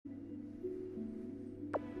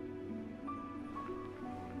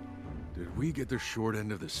Did we get the short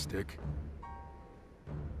end of the stick?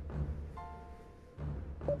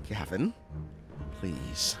 Gavin,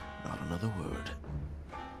 please, not another word.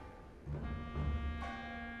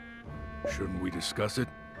 Shouldn't we discuss it?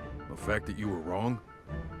 The fact that you were wrong?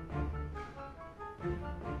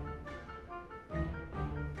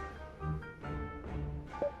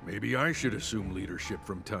 Maybe I should assume leadership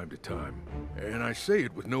from time to time. And I say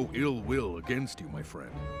it with no ill will against you, my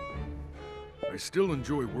friend. I still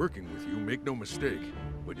enjoy working with you, make no mistake.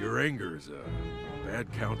 But your anger is a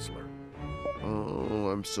bad counselor. Oh,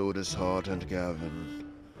 I'm so disheartened, Gavin.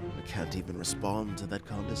 I can't even respond to that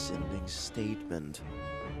condescending statement.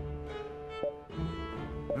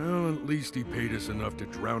 Well, at least he paid us enough to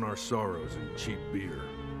drown our sorrows in cheap beer.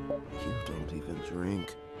 You don't even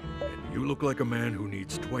drink. And you look like a man who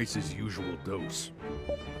needs twice his usual dose.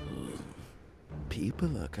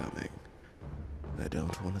 People are coming. I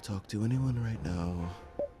don't want to talk to anyone right now.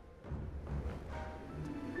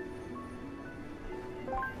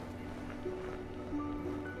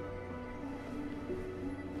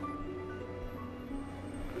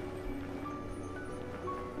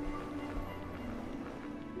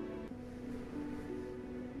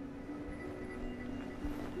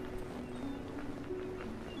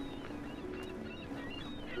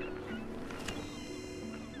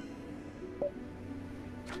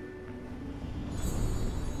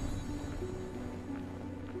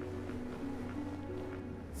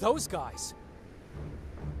 Those guys!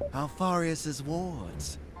 Alfarius's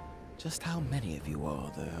wards. Just how many of you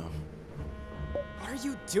are there? What are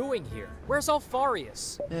you doing here? Where's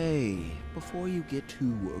Alfarius? Hey, before you get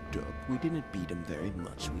too worked up, we didn't beat him very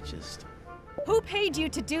much, we just... Who paid you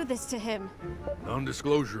to do this to him?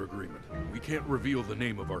 Non-disclosure agreement. We can't reveal the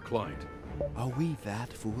name of our client. Are we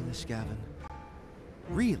that foolish, Gavin?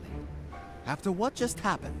 Really? After what just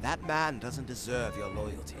happened, that man doesn't deserve your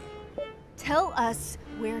loyalty. Tell us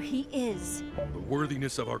where he is. The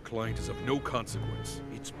worthiness of our client is of no consequence.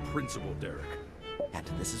 It's principle, Derek. And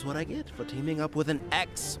this is what I get for teaming up with an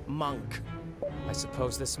ex-monk. I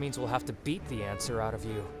suppose this means we'll have to beat the answer out of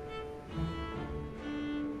you.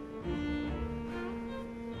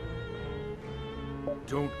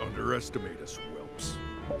 Don't underestimate us, whelps.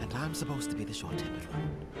 And I'm supposed to be the short-tempered one.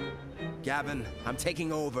 Gavin, I'm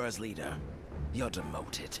taking over as leader. You're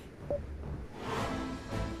demoted.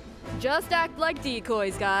 Just act like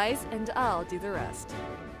decoys, guys, and I'll do the rest.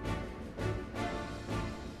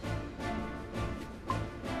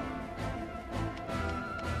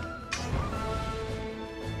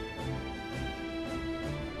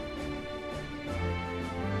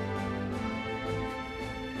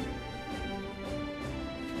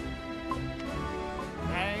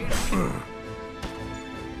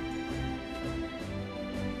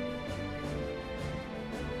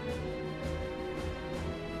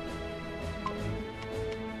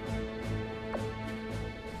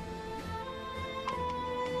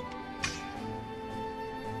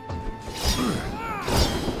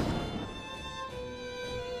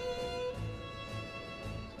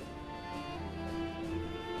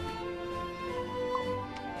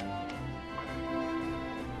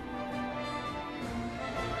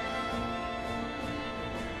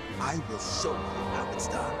 I will show you how it's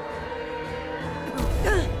done.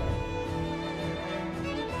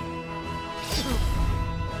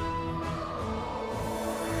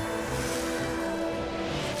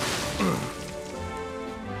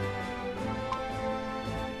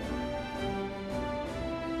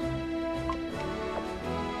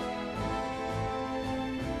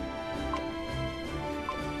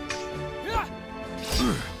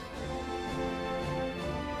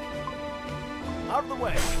 Out of the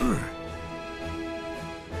way!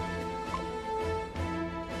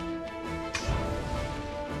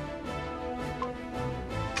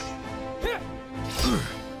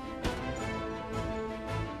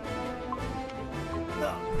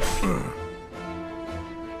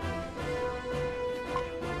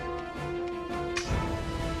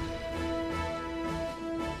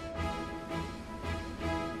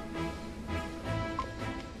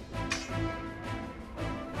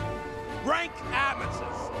 Rank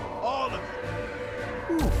amateurs, all of you.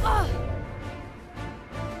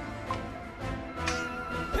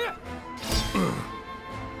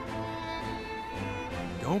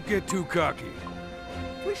 Don't get too cocky.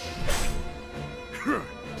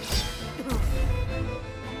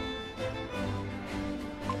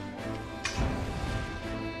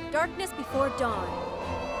 Darkness before dawn.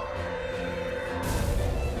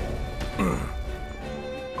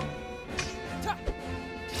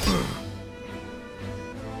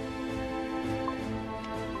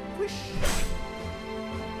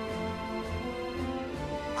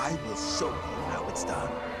 I will show you how it's done.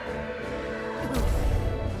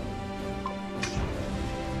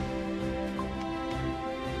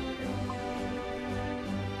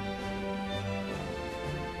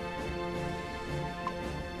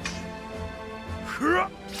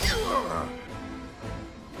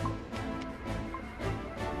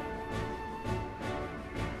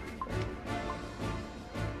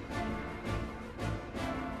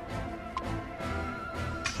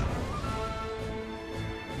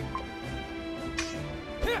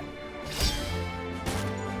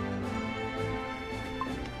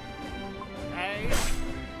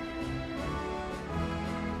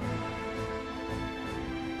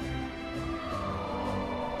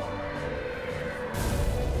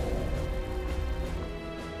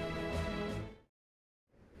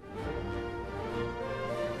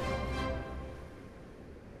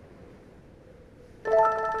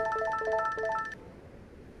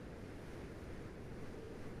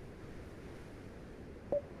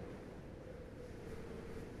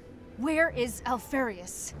 Where is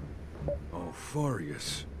Alfarius?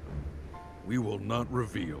 Alfarius. We will not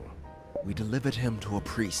reveal. We delivered him to a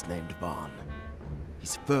priest named Vaughn.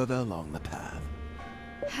 He's further along the path.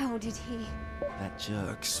 How did he? That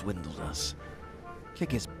jerk swindled us.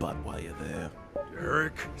 Kick his butt while you're there.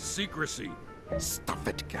 Derek, secrecy. Stuff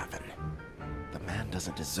it, Gavin. The man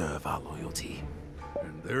doesn't deserve our loyalty.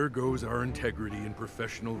 And there goes our integrity and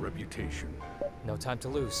professional reputation. No time to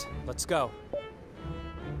lose. Let's go.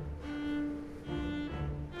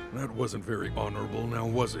 That wasn't very honorable, now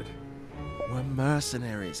was it? We're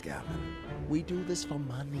mercenaries, Gavin. We do this for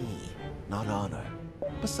money, not honor.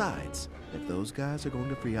 Besides, if those guys are going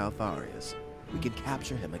to free Alfarius, we can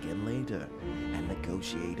capture him again later and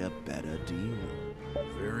negotiate a better deal.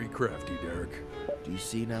 Very crafty, Derek. Do you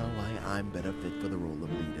see now why I'm better fit for the role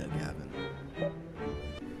of leader, Gavin?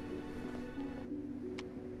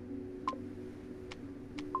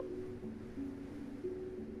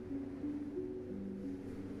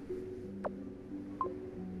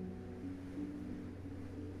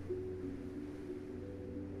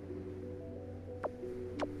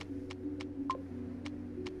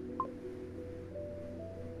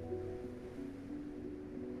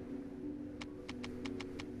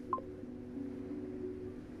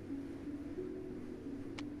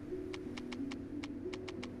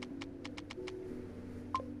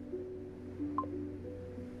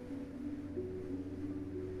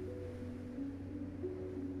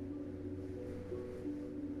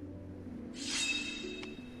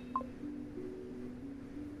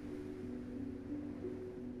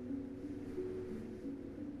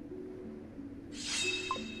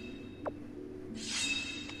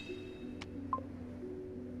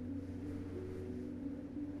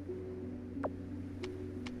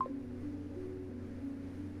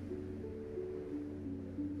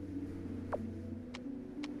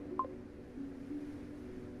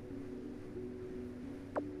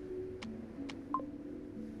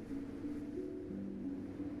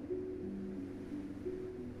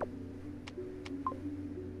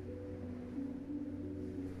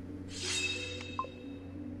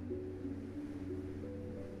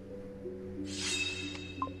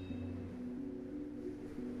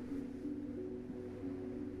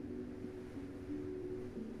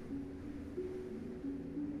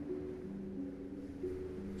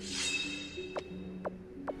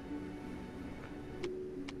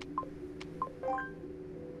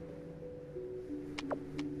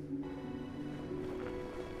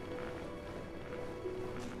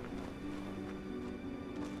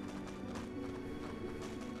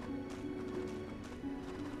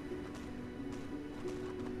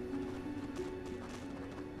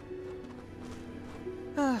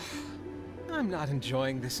 I'm not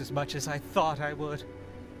enjoying this as much as I thought I would.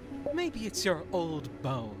 Maybe it's your old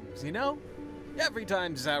bones, you know? Every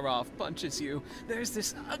time Zaroff punches you, there's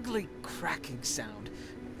this ugly cracking sound,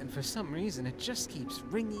 and for some reason it just keeps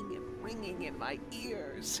ringing and ringing in my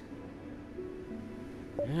ears.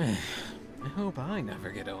 I hope I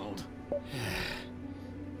never get old.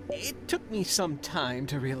 It took me some time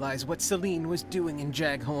to realize what Celine was doing in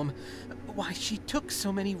Jagholm, why she took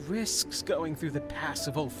so many risks going through the pass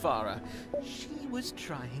of Ulfara. She was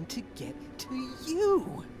trying to get to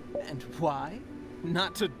you. And why?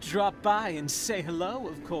 Not to drop by and say hello,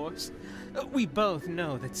 of course. We both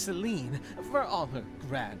know that Celine, for all her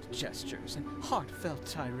grand gestures and heartfelt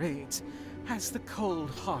tirades, has the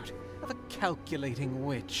cold heart of a calculating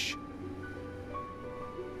witch.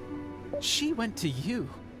 She went to you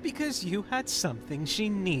because you had something she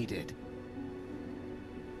needed.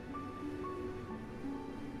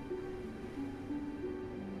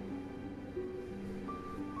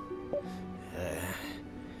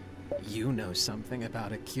 You know something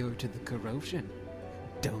about a cure to the corrosion,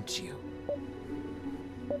 don't you?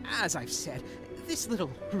 As I've said, this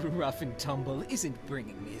little rough and tumble isn't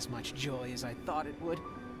bringing me as much joy as I thought it would.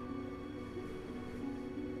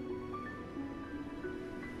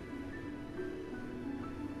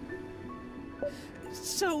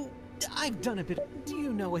 So, I've done a bit of... Do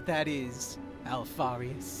you know what that is,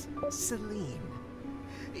 Alfarius? Celine.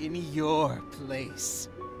 In your place.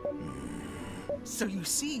 So you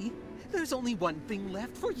see, there's only one thing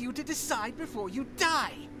left for you to decide before you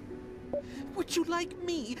die. Would you like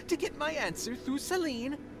me to get my answer through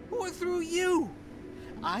Celine or through you?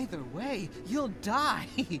 Either way, you'll die.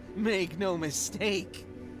 Make no mistake.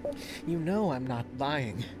 You know I'm not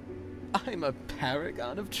lying. I'm a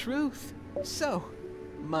paragon of truth. So,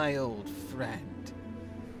 my old friend,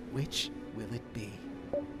 which will it be?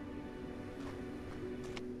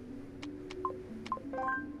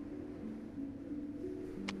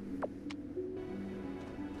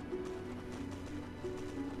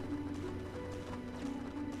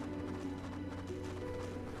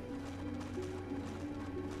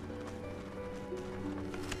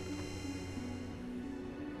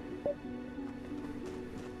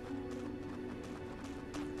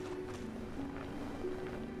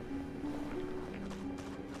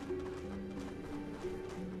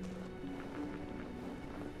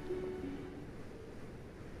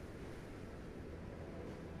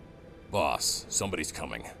 Boss, somebody's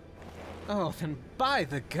coming. Oh, then by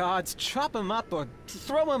the gods, chop him up or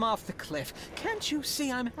throw him off the cliff. Can't you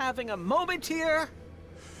see I'm having a moment here?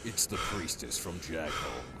 It's the priestess from Jagholm.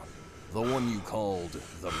 The one you called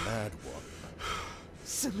the Mad One.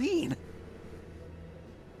 Celine!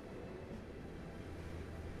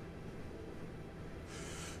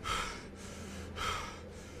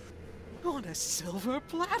 On a silver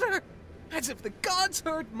platter! As if the gods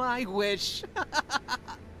heard my wish!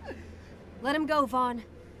 Let him go, Vaughn.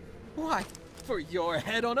 Why, for your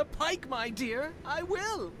head on a pike, my dear, I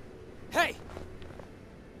will! Hey!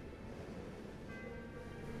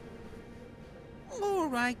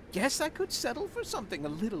 Or I guess I could settle for something a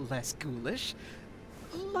little less ghoulish.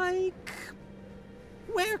 Like...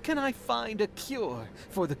 where can I find a cure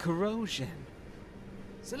for the corrosion?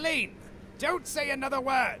 Celine, don't say another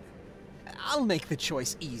word! I'll make the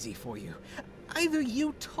choice easy for you. Either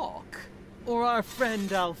you talk, or our friend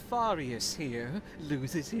Alfarius here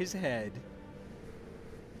loses his head.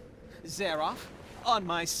 Zeroff, on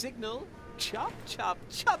my signal, chop, chop,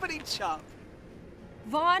 choppity chop.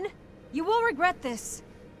 Vaughn, you will regret this.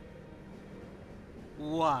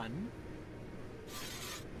 1.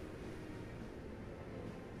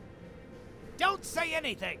 Don't say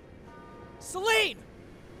anything! Celine!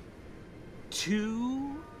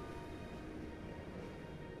 2.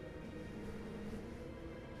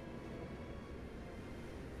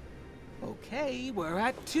 Okay, we're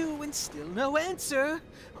at 2 and still no answer.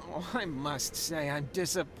 Oh, I must say I'm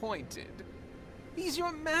disappointed. He's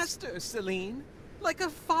your master, Celine. Like a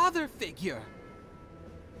father figure.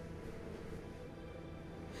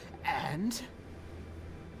 And?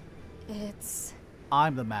 It's...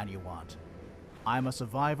 I'm the man you want. I'm a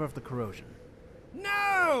survivor of the corrosion.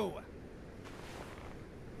 No!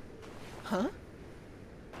 Huh?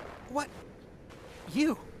 What?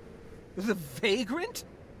 You? The vagrant?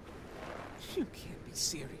 You can't be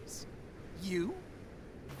serious. You?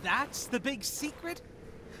 That's the big secret?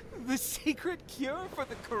 The secret cure for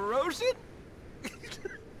the corrosion?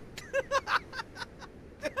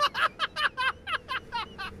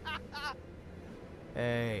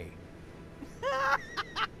 Hey.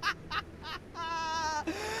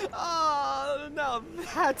 Oh, now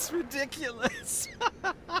that's ridiculous.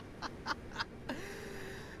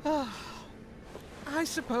 I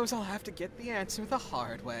suppose I'll have to get the answer the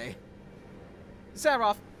hard way.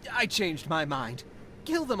 Zaroff, I changed my mind.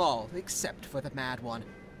 Kill them all, except for the Mad One.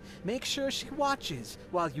 Make sure she watches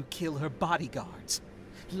while you kill her bodyguards.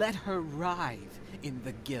 Let her writhe in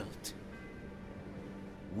the guilt.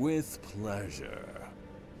 With pleasure.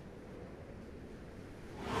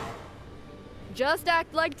 Just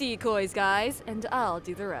act like decoys, guys, and I'll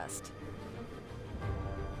do the rest.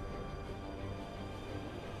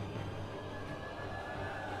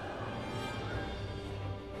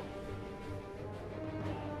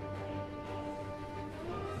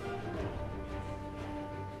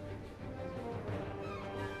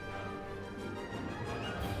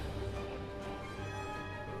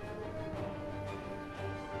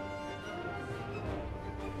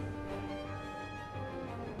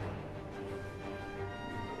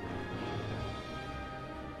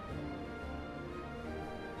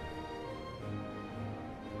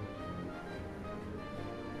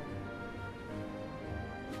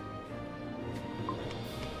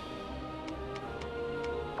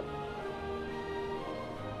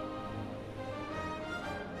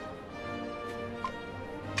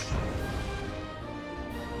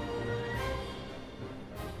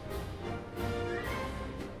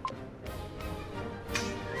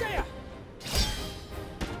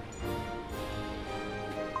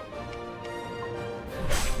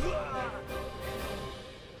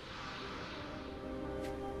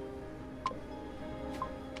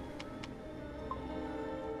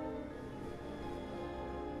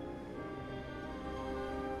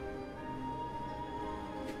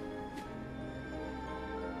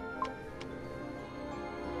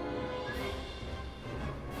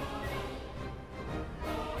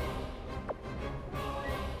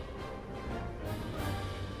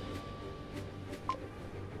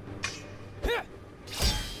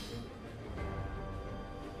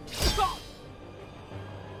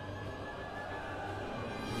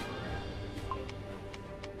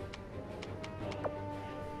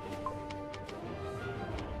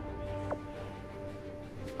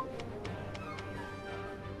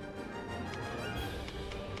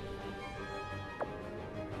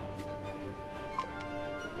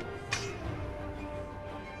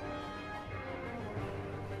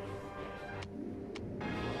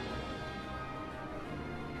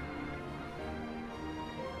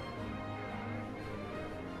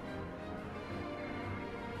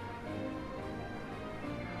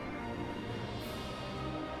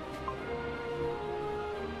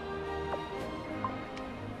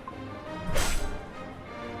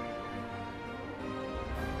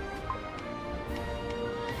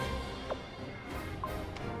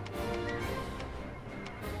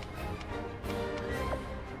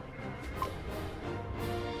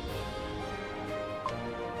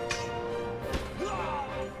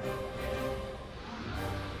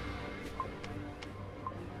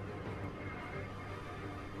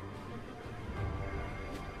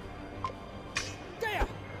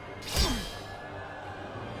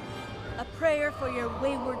 prayer for your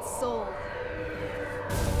wayward soul.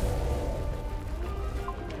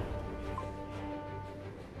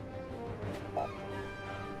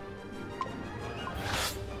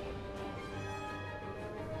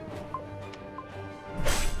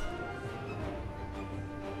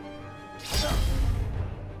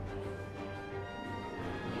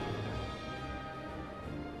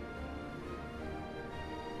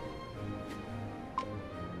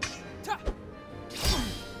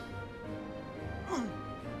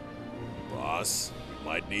 Boss, we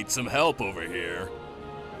might need some help over here.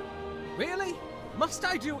 Really? Must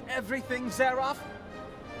I do everything, Zaroff?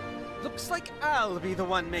 Looks like I'll be the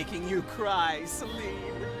one making you cry, Celine.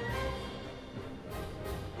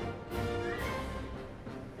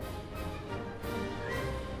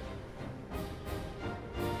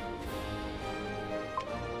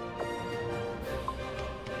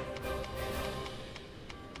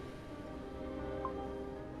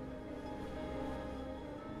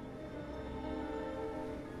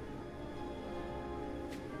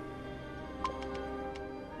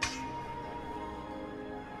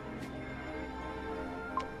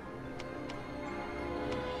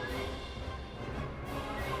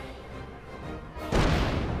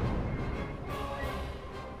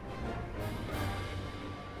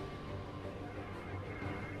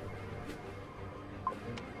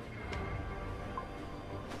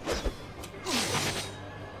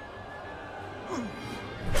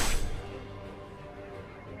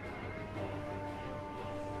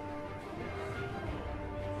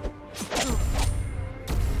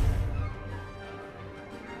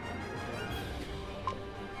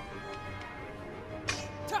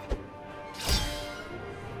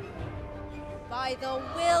 By the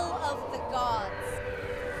will of the gods.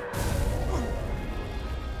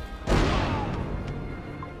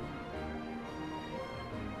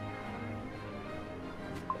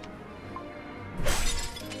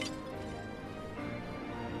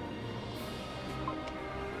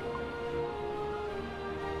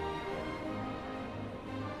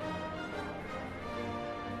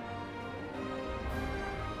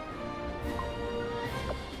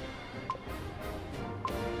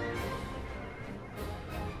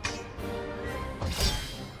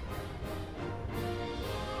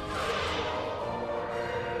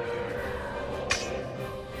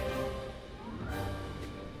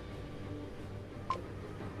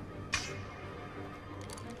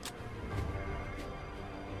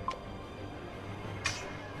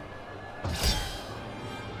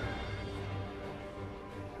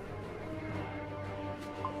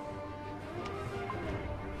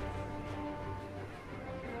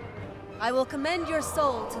 I will commend your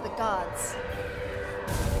soul to the gods.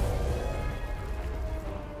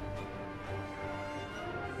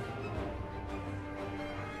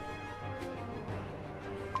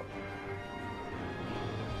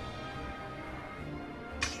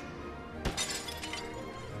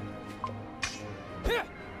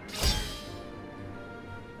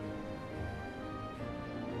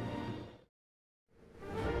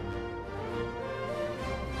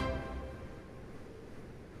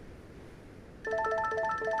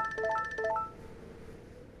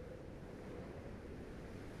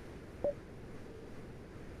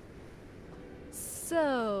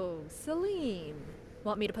 So, Celine.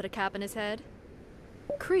 Want me to put a cap in his head?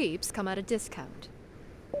 Creeps come at a discount.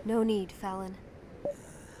 No need, Fallon.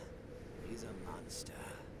 He's a monster.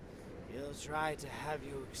 He'll try to have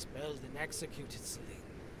you expelled and executed, Celine.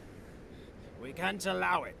 We can't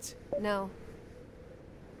allow it. No.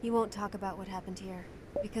 He won't talk about what happened here,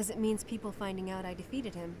 because it means people finding out I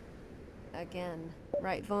defeated him. Again.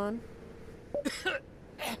 Right, Vaughn?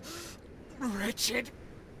 Wretched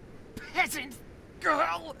peasant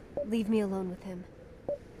girl! Leave me alone with him.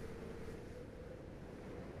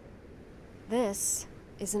 This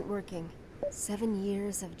isn't working. 7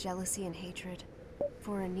 years of jealousy and hatred.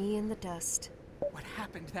 For a knee in the dust. What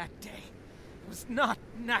happened that day was not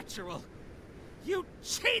natural. You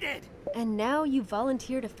cheated! And now you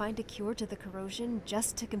volunteer to find a cure to the corrosion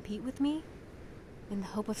just to compete with me? In the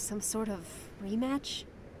hope of some sort of rematch?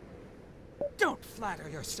 Don't flatter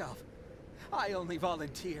yourself. I only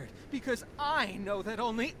volunteered because I know that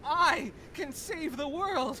only I can save the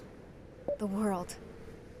world. The world.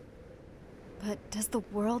 But does the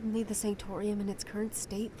world need the Sanctorium in its current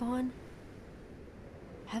state, Vaughn?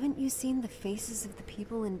 Haven't you seen the faces of the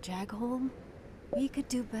people in Jagholm? We could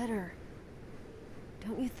do better.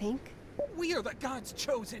 Don't you think? We are the gods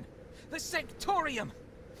chosen. The Sanctorium.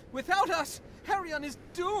 Without us, Harion is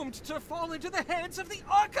doomed to fall into the hands of the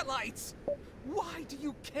Archelites. Why do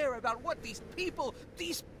you care about what these people,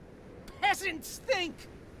 these peasants think?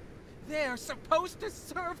 They're supposed to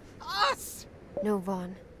serve us! No,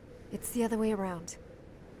 Vaughn. It's the other way around.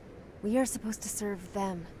 We are supposed to serve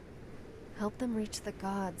them. Help them reach the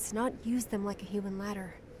gods, not use them like a human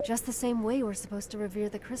ladder. Just the same way we're supposed to revere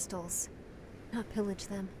the crystals, not pillage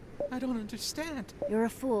them. I don't understand. You're a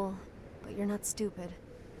fool, but you're not stupid.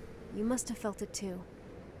 You must have felt it too.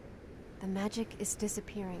 The magic is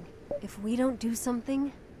disappearing. If we don't do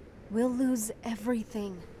something, we'll lose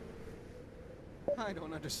everything. I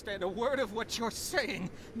don't understand a word of what you're saying,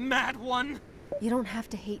 Mad One! You don't have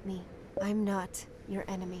to hate me. I'm not your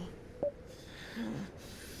enemy.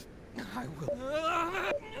 I will...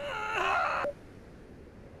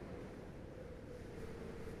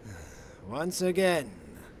 Once again,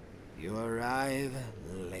 you arrive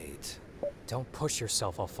late. Don't push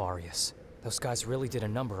yourself, Alfarius. Those guys really did a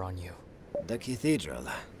number on you. The cathedral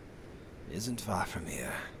isn't far from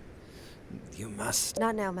here. You must...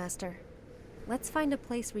 Not now, Master. Let's find a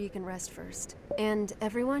place where you can rest first. And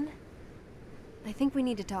everyone, I think we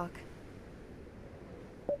need to talk.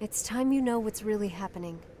 It's time you know what's really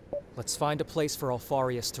happening. Let's find a place for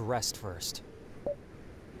Alfarius to rest first.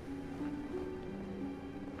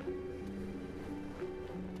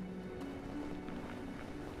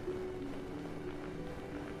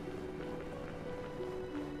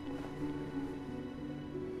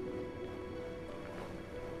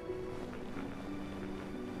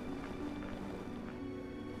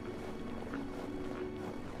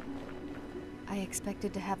 I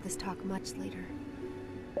expected to have this talk much later.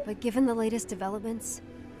 But given the latest developments,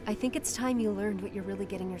 I think it's time you learned what you're really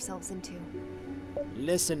getting yourselves into.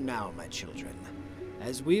 Listen now, my children,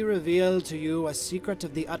 as we reveal to you a secret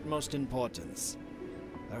of the utmost importance.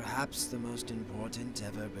 Perhaps the most important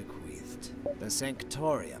ever bequeathed. The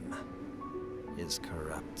Sanctorium is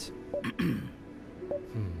corrupt.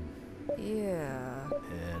 Yeah.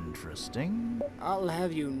 Interesting. I'll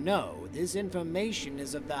have you know, this information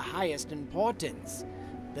is of the highest importance.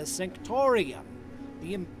 The Sanctorium,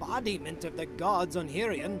 the embodiment of the gods on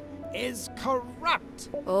Hirion, is corrupt!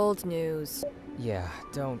 Old news. Yeah,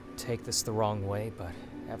 don't take this the wrong way, but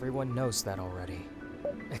everyone knows that already.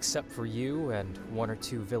 Except for you and one or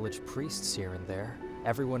two village priests here and there.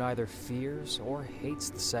 Everyone either fears or hates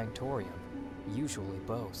the Sanctorium, usually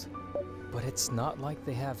both. But it's not like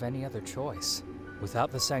they have any other choice.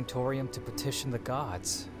 Without the Sanctorium to petition the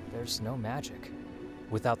gods, there's no magic.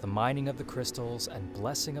 Without the mining of the crystals and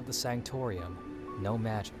blessing of the Sanctorium, no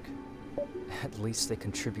magic. At least they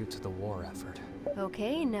contribute to the war effort.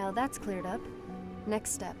 Okay, now that's cleared up.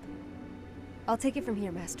 Next step. I'll take it from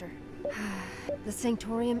here, Master. The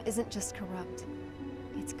Sanctorium isn't just corrupt.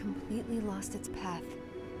 It's completely lost its path.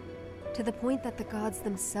 To the point that the gods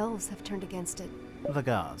themselves have turned against it. The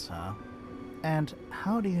gods, huh? And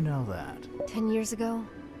how do you know that? 10 years ago,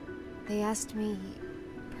 they asked me,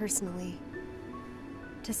 personally,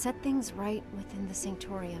 to set things right within the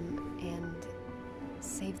Sanctorium and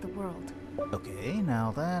save the world. Okay,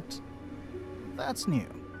 now that's new.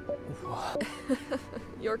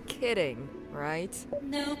 You're kidding, right?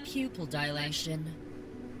 No pupil dilation.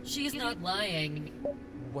 She's not lying.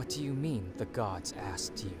 What do you mean, the gods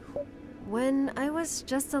asked you? When I was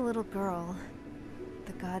just a little girl,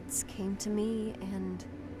 the gods came to me and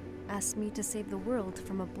asked me to save the world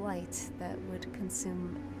from a blight that would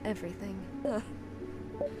consume everything.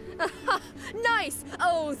 Nice!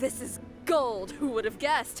 Oh, this is gold! Who would have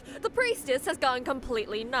guessed? The priestess has gone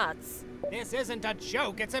completely nuts. This isn't a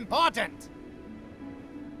joke, it's important!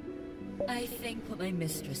 I think what my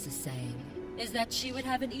mistress is saying is that she would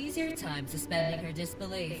have an easier time suspending her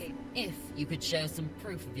disbelief if you could show some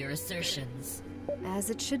proof of your assertions. As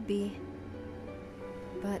it should be.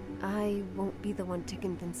 But I won't be the one to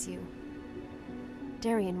convince you.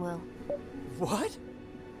 Darian will. What?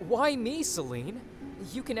 Why me, Celine?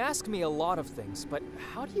 You can ask me a lot of things, but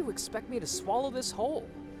how do you expect me to swallow this whole?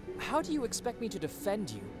 How do you expect me to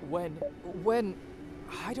defend you when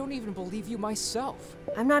I don't even believe you myself?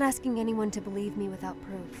 I'm not asking anyone to believe me without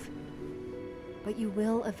proof. But you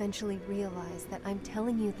will eventually realize that I'm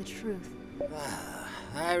telling you the truth.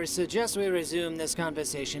 I suggest we resume this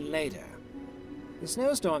conversation later. The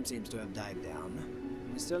snowstorm seems to have died down.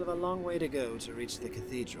 We still have a long way to go to reach the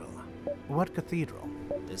cathedral. What cathedral?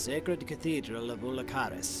 The sacred cathedral of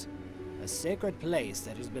Ulakaris. A sacred place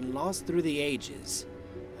that has been lost through the ages.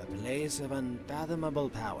 A place of unfathomable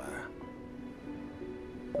power.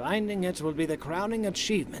 Finding it will be the crowning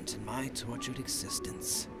achievement in my tortured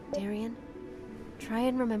existence. Darian, try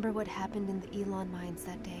and remember what happened in the Elon mines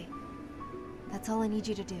that day. That's all I need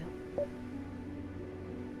you to do.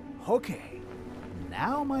 Okay.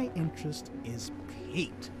 Now my interest is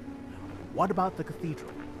piqued. What about the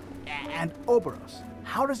cathedral? And Oberos?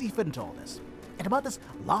 How does he fit into all this? And about this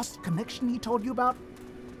lost connection he told you about?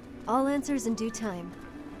 All answers in due time.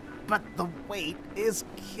 But the wait is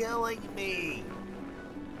killing me.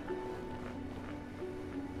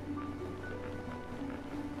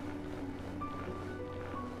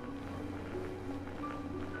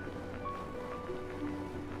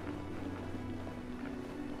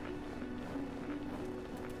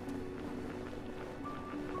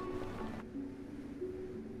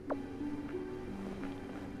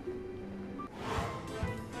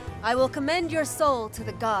 I will commend your soul to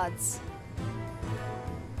the gods.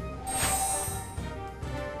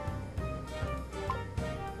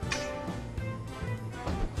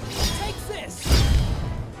 Take this!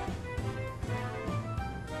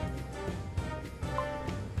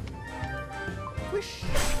 Wish.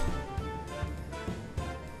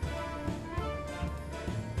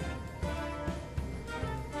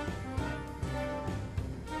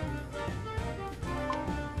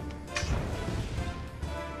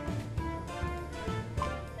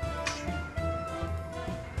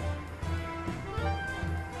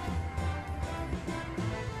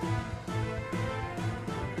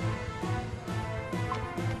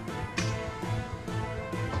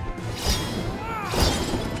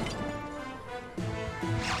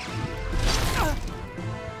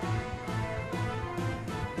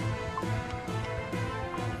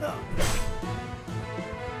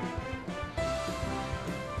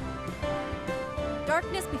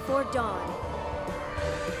 Darkness before dawn.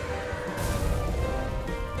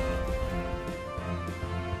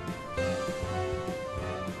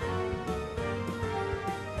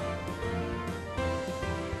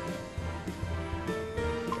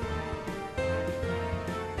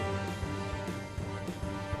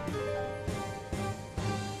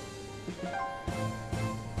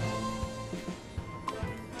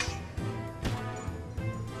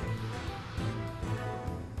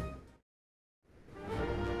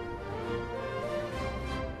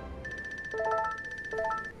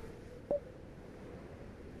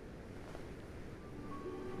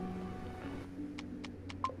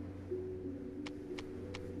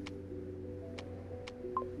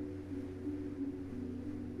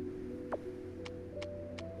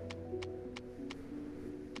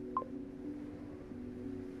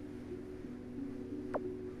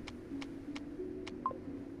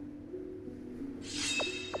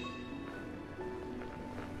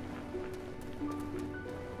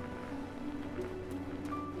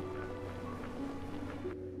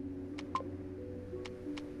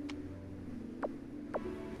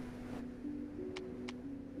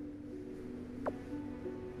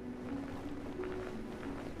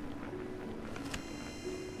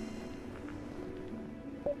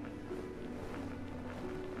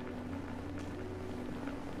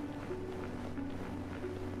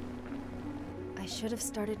 I should have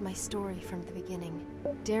started my story from the beginning.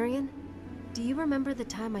 Darian, do you remember the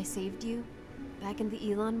time I saved you? Back in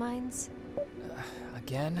the Elon mines?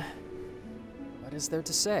 Again? What is there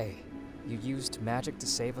to say? You used magic to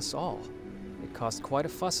save us all. It caused quite a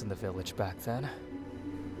fuss in the village back then.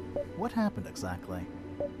 What happened exactly?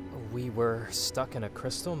 We were stuck in a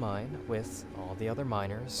crystal mine with all the other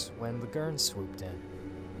miners when the Gurn swooped in.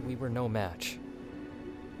 We were no match.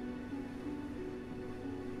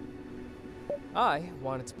 I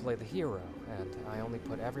wanted to play the hero, and I only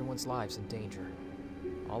put everyone's lives in danger.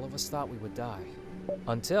 All of us thought we would die.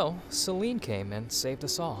 Until Celine came and saved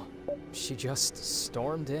us all. She just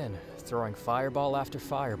stormed in, throwing fireball after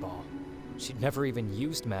fireball. She'd never even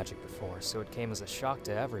used magic before, so it came as a shock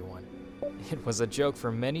to everyone. It was a joke for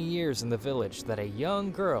many years in the village that a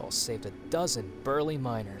young girl saved a dozen burly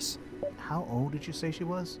miners. How old did you say she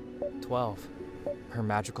was? 12. Her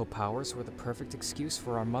magical powers were the perfect excuse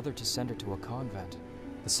for our mother to send her to a convent.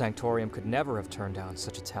 The Sanctorium could never have turned down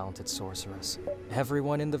such a talented sorceress.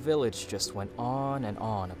 Everyone in the village just went on and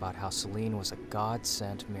on about how Celine was a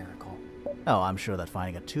god-sent miracle. Oh, I'm sure that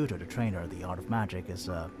finding a tutor to train her in the art of magic is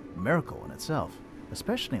a miracle in itself,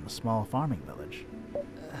 especially in a small farming village.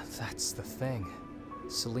 That's the thing.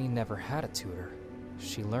 Celine never had a tutor.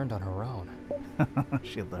 She learned on her own.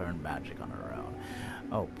 She learned magic on her own.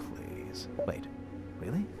 Oh, please. Wait,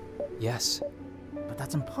 really? Yes. But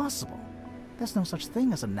that's impossible. There's no such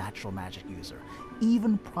thing as a natural magic user.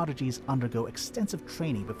 Even prodigies undergo extensive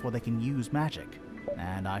training before they can use magic.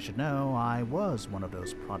 And I should know I was one of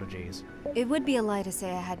those prodigies. It would be a lie to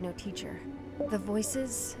say I had no teacher. The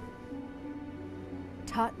voices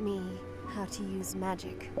taught me how to use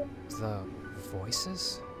magic. The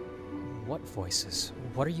voices? What voices?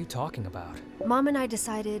 What are you talking about? Mom and I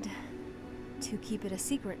decided to keep it a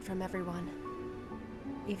secret from everyone.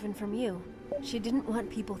 Even from you. She didn't want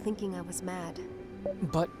people thinking I was mad.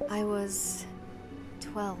 But... I was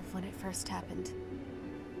 12 when it first happened.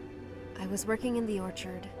 I was working in the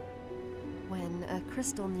orchard when a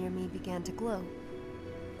crystal near me began to glow.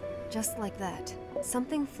 Just like that.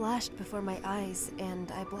 Something flashed before my eyes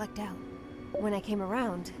and I blacked out. When I came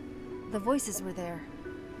around, the voices were there,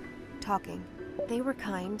 talking. They were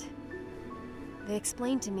kind. They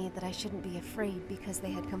explained to me that I shouldn't be afraid because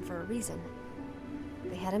they had come for a reason.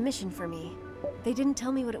 They had a mission for me. They didn't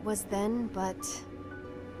tell me what it was then, but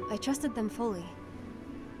I trusted them fully.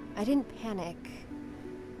 I didn't panic.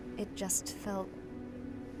 It just felt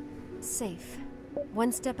safe.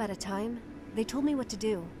 One step at a time, they told me what to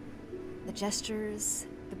do. The gestures,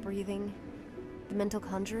 the breathing, the mental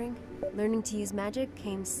conjuring. Learning to use magic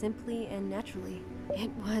came simply and naturally.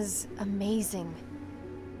 It was amazing.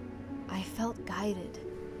 I felt guided,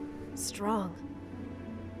 strong,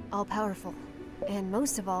 all-powerful. And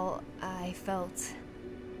most of all, I felt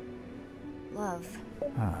love.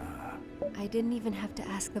 I didn't even have to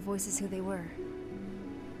ask the voices who they were.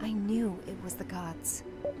 I knew it was the gods.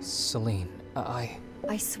 Celine, I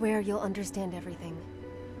swear you'll understand everything.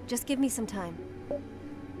 Just give me some time.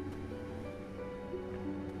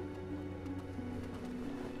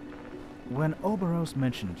 When Oberos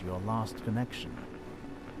mentioned your lost connection,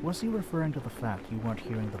 was he referring to the fact you weren't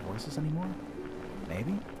hearing the voices anymore?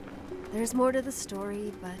 Maybe? There's more to the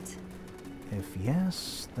story, but... If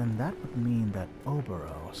yes, then that would mean that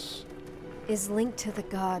Oberos... is linked to the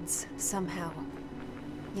gods somehow.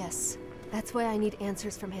 Yes, that's why I need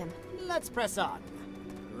answers from him. Let's press on.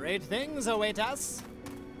 Great things await us.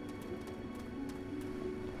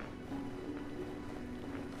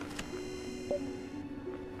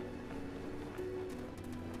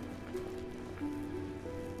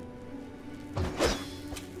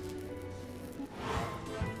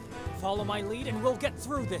 follow my lead and we'll get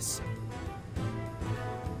through this.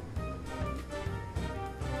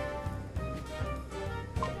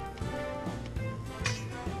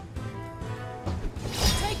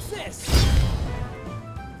 Take this!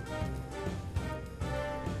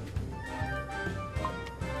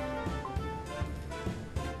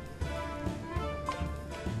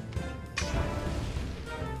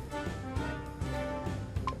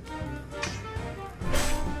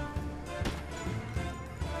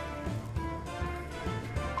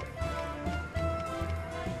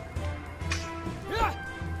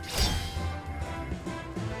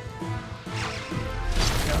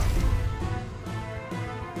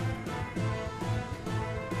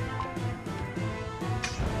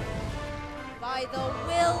 By the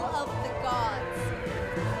will of the gods.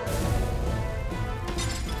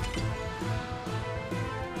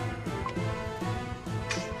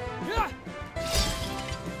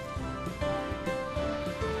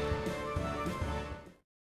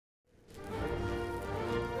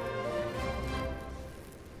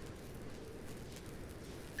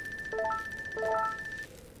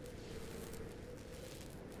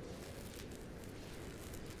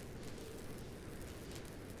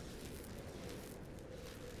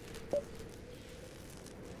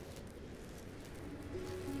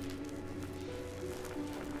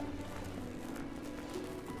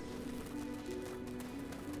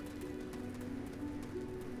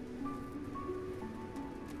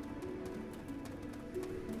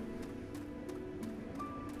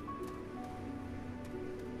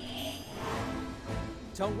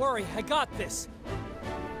 Don't worry, I got this.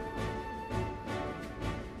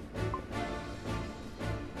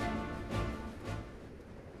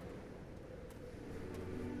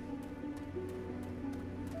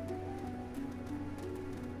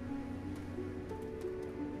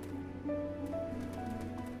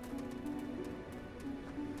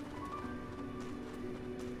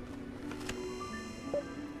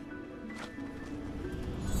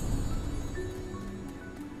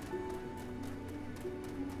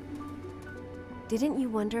 Didn't you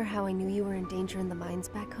wonder how I knew you were in danger in the mines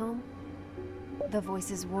back home? The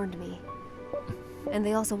voices warned me. And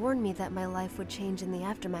they also warned me that my life would change in the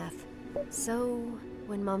aftermath. So,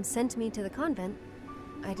 when Mom sent me to the convent,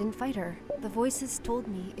 I didn't fight her. The voices told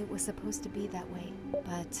me it was supposed to be that way,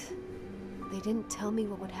 but they didn't tell me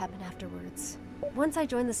what would happen afterwards. Once I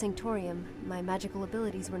joined the Sanctorium, my magical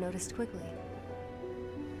abilities were noticed quickly.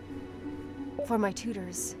 For my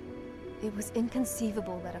tutors, it was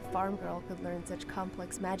inconceivable that a farm girl could learn such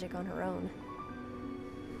complex magic on her own.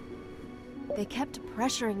 They kept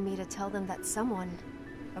pressuring me to tell them that someone,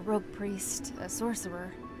 a rogue priest, a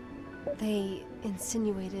sorcerer, they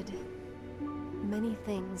insinuated many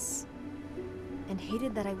things and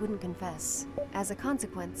hated that I wouldn't confess. As a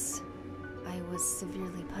consequence, I was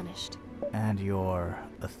severely punished. And your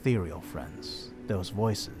ethereal friends, those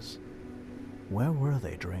voices, Where were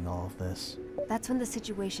they during all of this? That's when the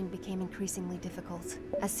situation became increasingly difficult.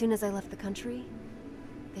 As soon as I left the country,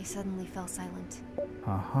 they suddenly fell silent.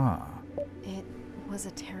 Uh-huh. It was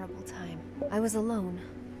a terrible time. I was alone,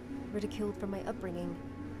 ridiculed for my upbringing,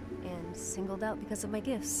 and singled out because of my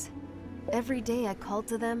gifts. Every day I called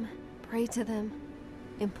to them, prayed to them,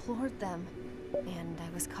 implored them, and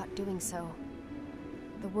I was caught doing so.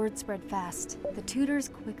 The word spread fast. The tutors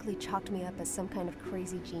quickly chalked me up as some kind of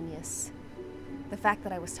crazy genius. The fact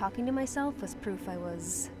that I was talking to myself was proof I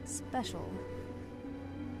was special.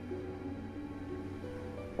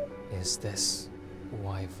 Is this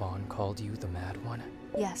why Vaughn called you the Mad One?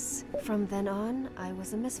 Yes. From then on, I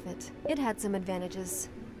was a misfit. It had some advantages.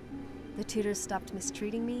 The tutors stopped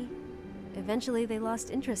mistreating me. Eventually, they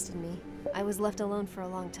lost interest in me. I was left alone for a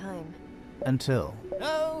long time. Until?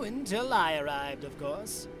 Oh, until I arrived, of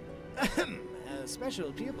course. A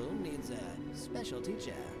special pupil needs a special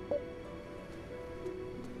teacher.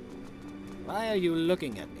 Why are you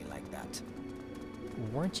looking at me like that?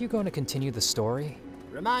 Weren't you going to continue the story?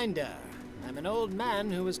 Reminder, I'm an old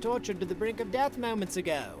man who was tortured to the brink of death moments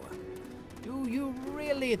ago. Do you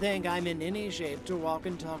really think I'm in any shape to walk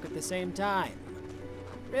and talk at the same time?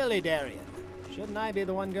 Really, Darian? Shouldn't I be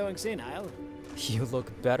the one going senile? You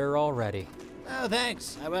look better already. Oh,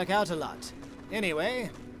 thanks. I work out a lot. Anyway,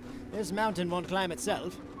 this mountain won't climb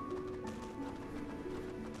itself.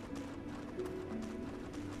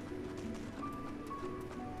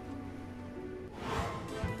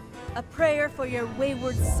 A prayer for your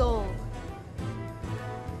wayward soul.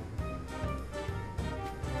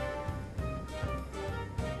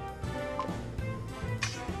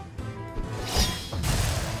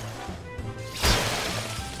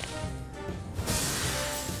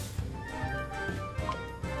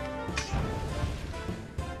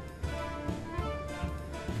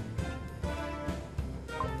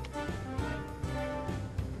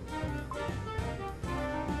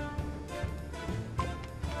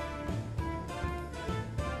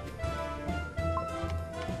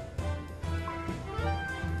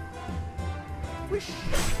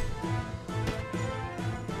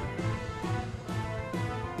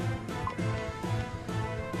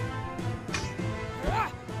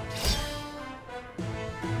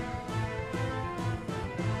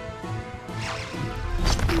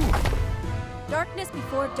 Darkness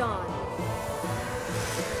before dawn.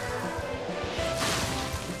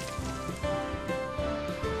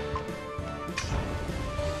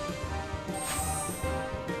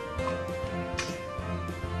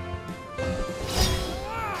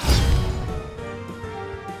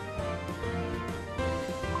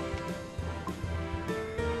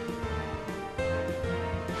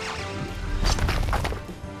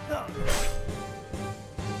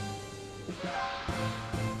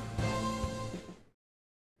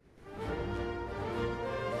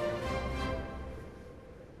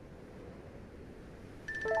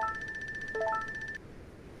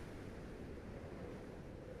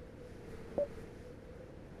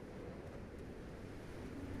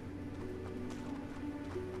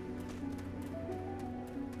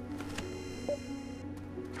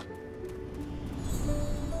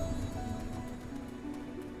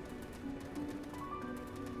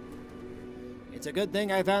 It's a good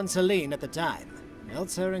thing I found Celine at the time,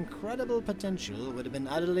 else her incredible potential would have been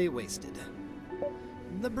utterly wasted.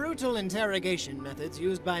 The brutal interrogation methods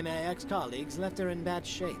used by my ex-colleagues left her in bad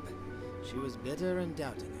shape. She was bitter and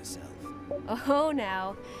doubting herself. Oh,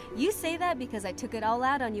 now. You say that because I took it all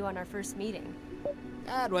out on you on our first meeting.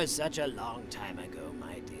 That was such a long time ago,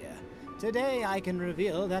 my dear. Today I can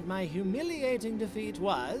reveal that my humiliating defeat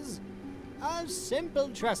was a simple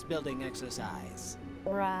trust-building exercise.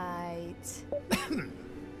 Right.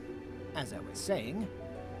 As I was saying,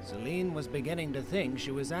 Celine was beginning to think she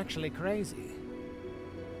was actually crazy.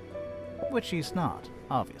 Which she's not,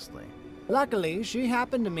 obviously. Luckily, she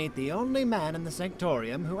happened to meet the only man in the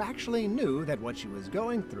Sanctorium who actually knew that what she was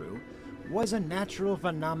going through was a natural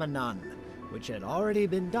phenomenon, which had already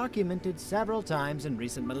been documented several times in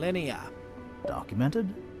recent millennia.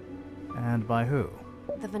 Documented? And by who?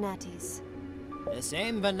 The Venatis. The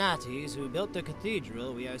same Venatis who built the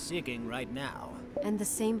cathedral we are seeking right now. And the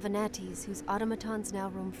same Venatis whose automatons now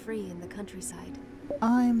roam free in the countryside.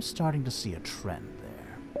 I'm starting to see a trend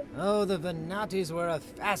there. Oh, the Venatis were a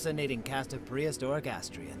fascinating cast of prehistoric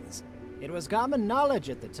Astrians. It was common knowledge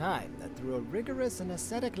at the time that through a rigorous and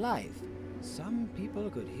ascetic life, some people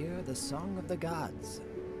could hear the song of the gods.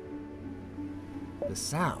 The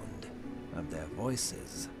sound of their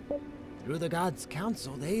voices. Through the gods'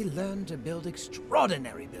 council, they learned to build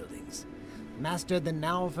extraordinary buildings, mastered the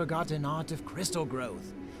now-forgotten art of crystal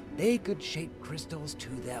growth. They could shape crystals to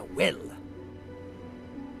their will.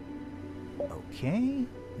 Okay,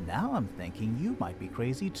 now I'm thinking you might be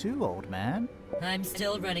crazy too, old man. I'm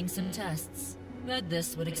still running some tests, but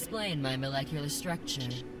this would explain my molecular structure.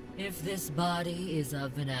 If this body is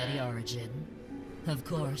of Venati origin, of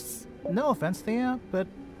course. No offense, Thea, but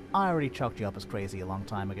I already chalked you up as crazy a long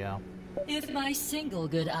time ago. If my single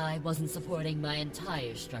good eye wasn't supporting my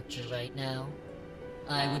entire structure right now,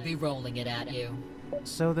 I would be rolling it at you.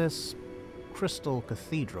 So this crystal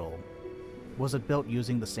cathedral, was it built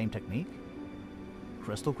using the same technique?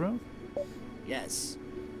 Crystal growth? Yes,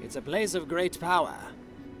 it's a place of great power.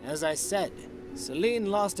 As I said, Celine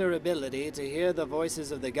lost her ability to hear the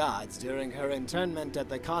voices of the gods during her internment at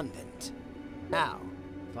the convent. Now,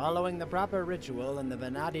 following the proper ritual in the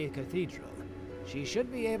Venati Cathedral, she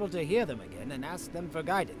should be able to hear them again and ask them for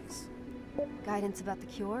guidance. Guidance about the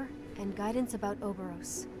cure, and guidance about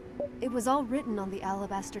Oberos. It was all written on the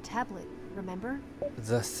alabaster tablet, remember?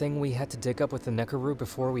 The thing we had to dig up with the Nekaru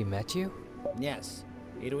before we met you? Yes.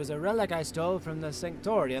 It was a relic I stole from the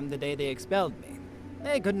Sanctorium the day they expelled me.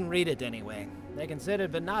 They couldn't read it anyway. They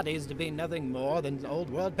considered Venatis to be nothing more than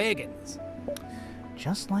old-world pagans.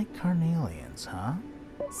 Just like Carnelians, huh?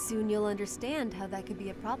 Soon you'll understand how that could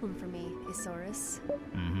be a problem for me, Isaurus.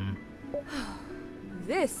 Mm-hmm.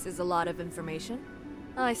 This is a lot of information.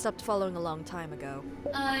 I stopped following a long time ago.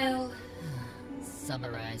 I'll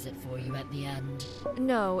summarize it for you at the end.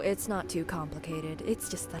 No, it's not too complicated. It's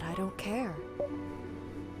just that I don't care.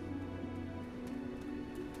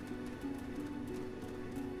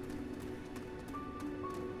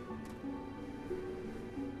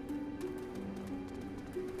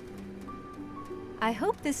 I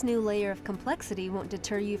hope this new layer of complexity won't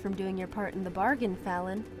deter you from doing your part in the bargain,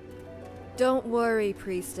 Fallon. Don't worry,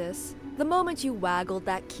 Priestess. The moment you waggled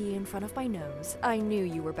that key in front of my nose, I knew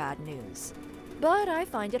you were bad news. But I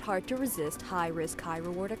find it hard to resist high-risk,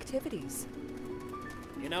 high-reward activities.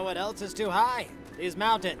 You know what else is too high? These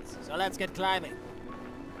mountains, so let's get climbing.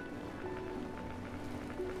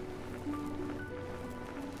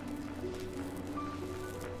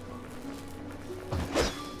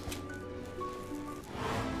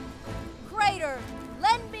 Crater,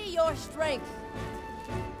 lend me your strength.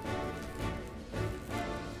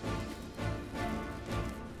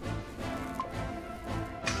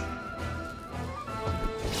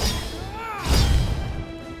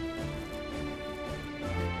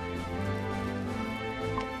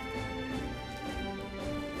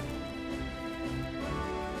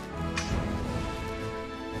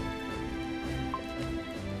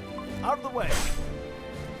 Out of the way!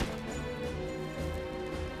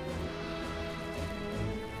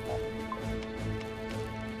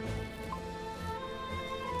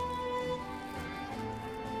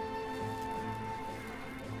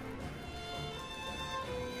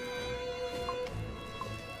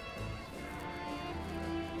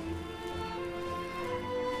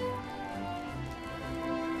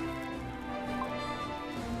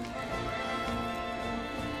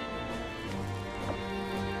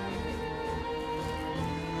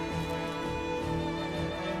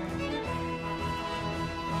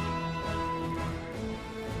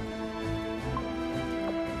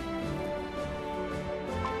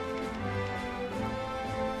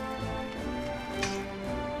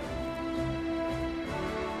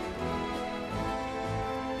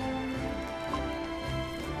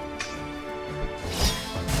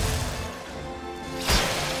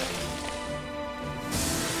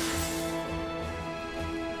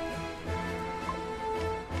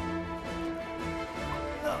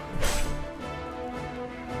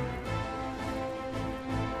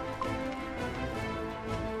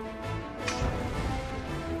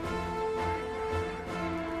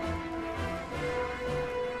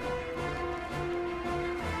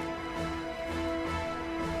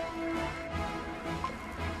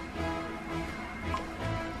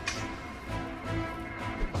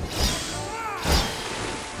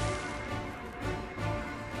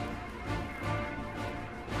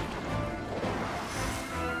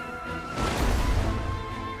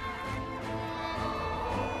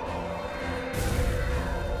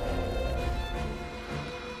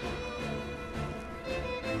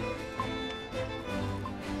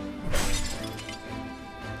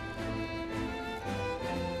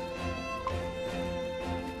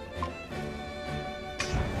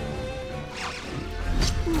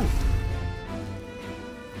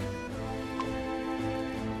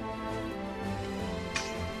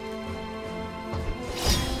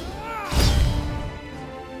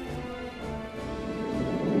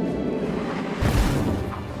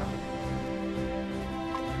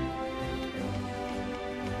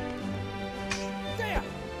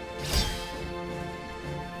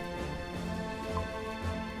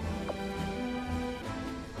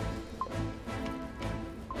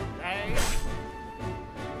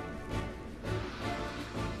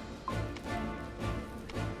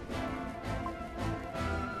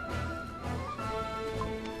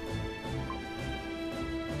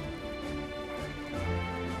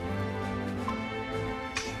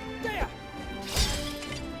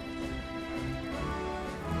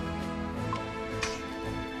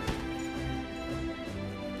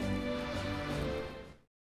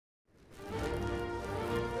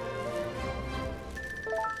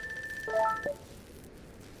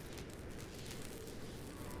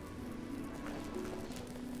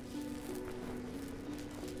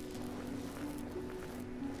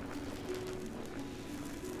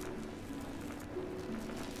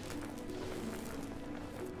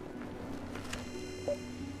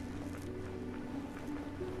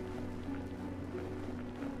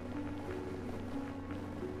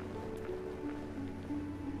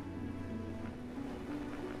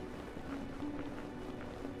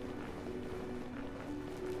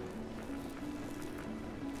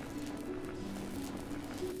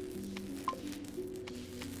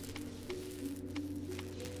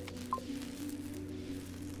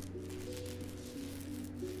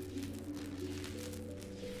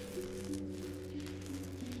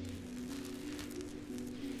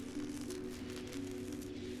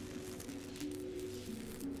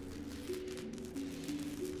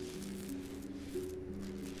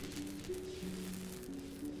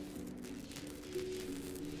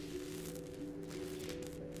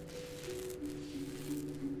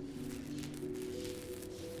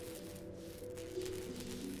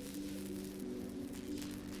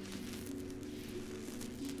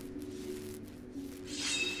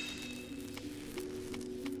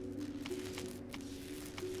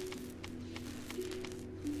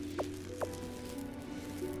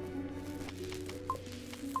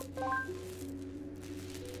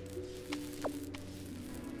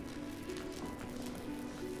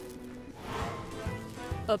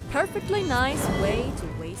 A perfectly nice way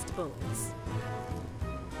to waste bullets.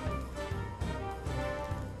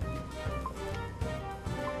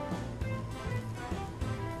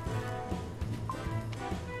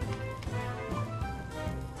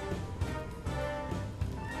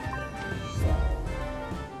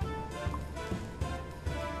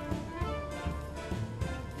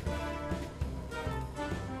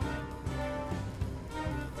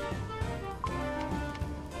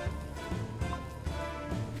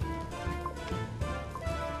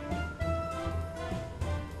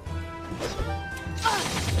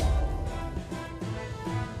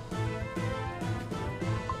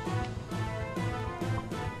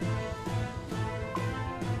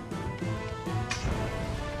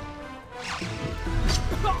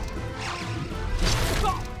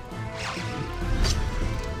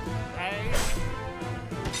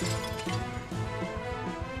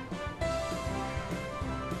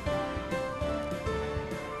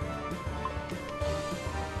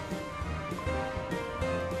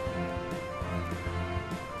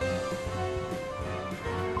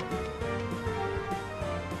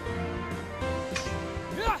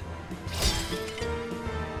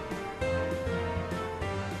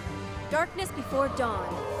 Darkness before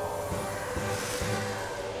dawn.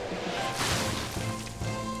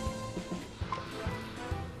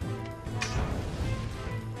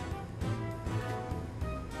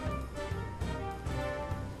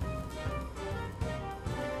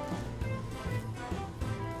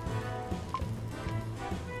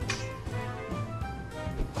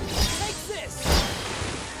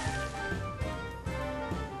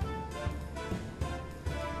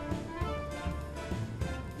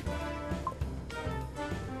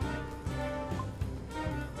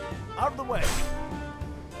 Out of the way.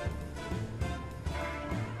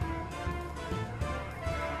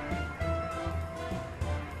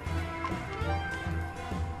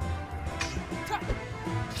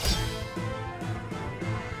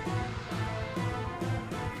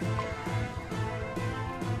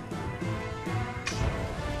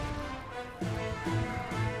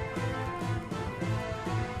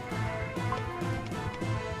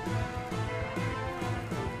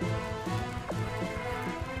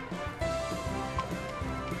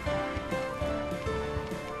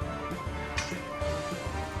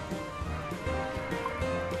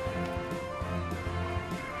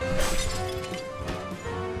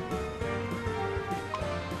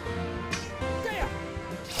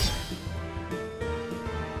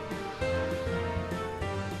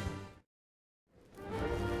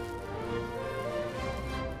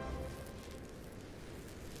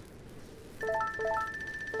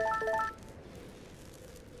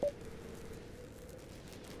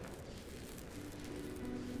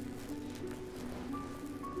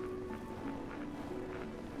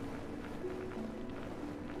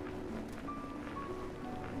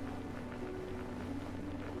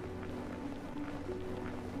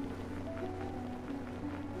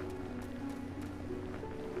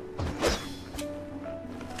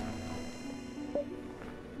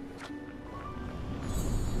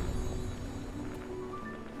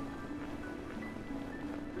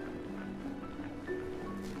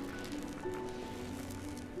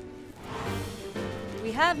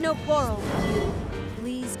 We have no quarrel with you.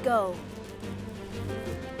 Please go.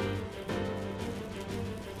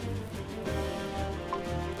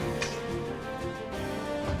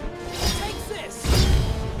 Take this!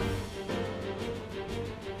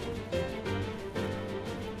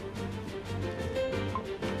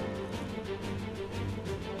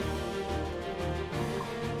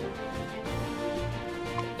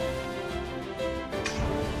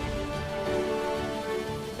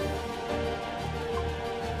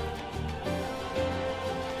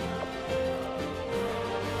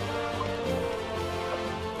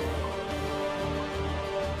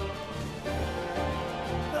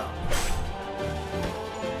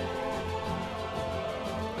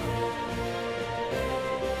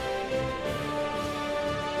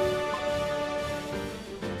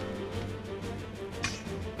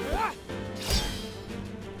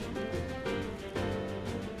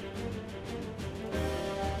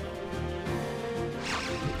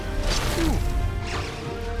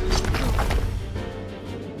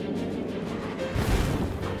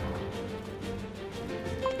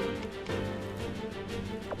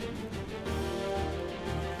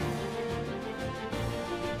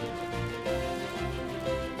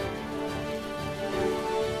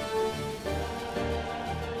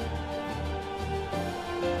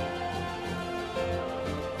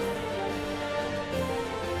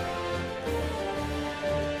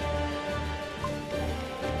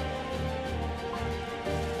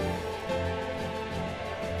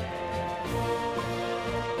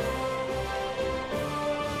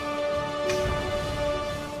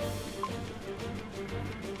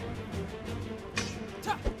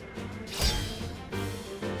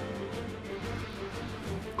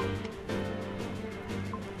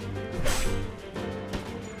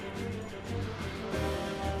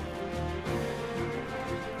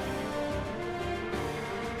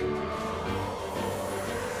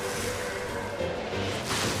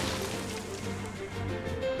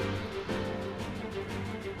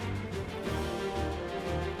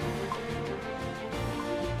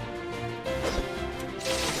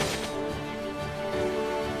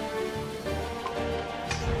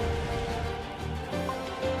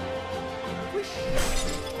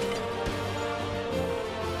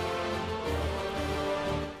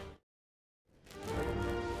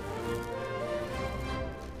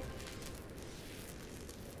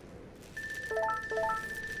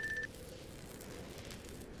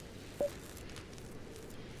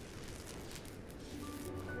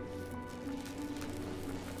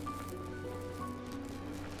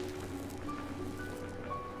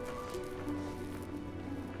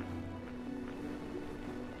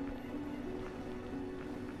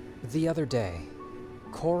 The other day,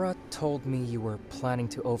 Cora told me you were planning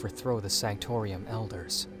to overthrow the Sanctorium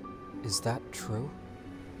Elders. Is that true?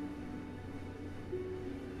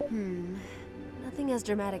 Nothing as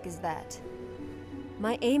dramatic as that.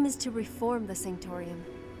 My aim is to reform the Sanctorium,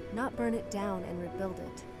 not burn it down and rebuild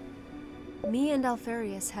it. Me and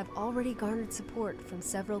Alfarius have already garnered support from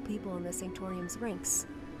several people in the Sanctorium's ranks.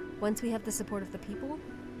 Once we have the support of the people,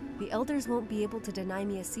 the Elders won't be able to deny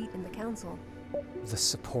me a seat in the Council. The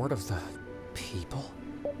support of the people?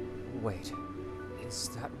 Wait, is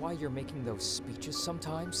that why you're making those speeches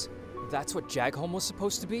sometimes? That's what Jagholm was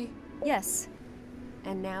supposed to be? Yes.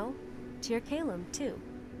 And now, Tir Kalum, too.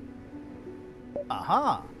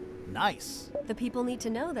 Aha! Nice. The people need to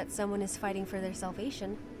know that someone is fighting for their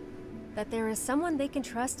salvation. That there is someone they can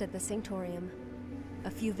trust at the Sanctorium. A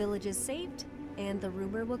few villages saved, and the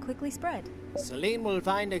rumor will quickly spread. Selene will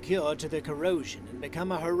find a cure to the corrosion and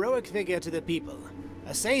become a heroic figure to the people.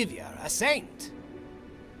 A savior, a saint!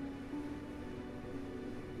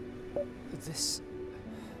 This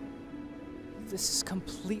is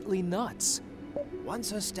completely nuts.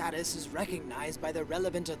 Once her status is recognized by the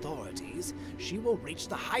relevant authorities, she will reach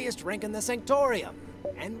the highest rank in the Sanctorium,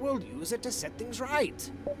 and will use it to set things right.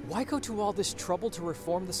 Why go to all this trouble to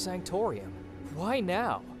reform the Sanctorium? Why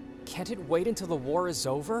now? Can't it wait until the war is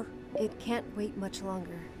over? It can't wait much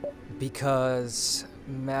longer. Because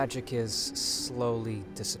magic is slowly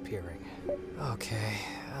disappearing. Okay,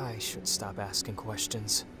 I should stop asking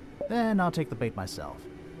questions. Then I'll take the bait myself.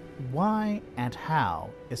 Why and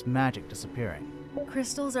how is magic disappearing?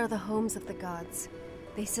 Crystals are the homes of the gods.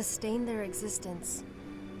 They sustain their existence.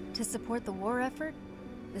 To support the war effort,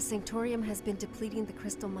 the Sanctorium has been depleting the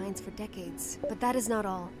crystal mines for decades. But that is not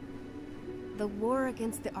all. The war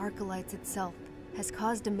against the Archelites itself has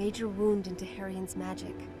caused a major wound into Harion's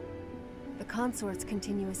magic. The Consort's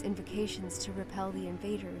continuous invocations to repel the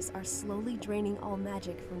invaders are slowly draining all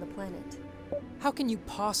magic from the planet. How can you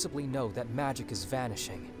possibly know that magic is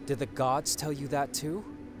vanishing? Did the gods tell you that too?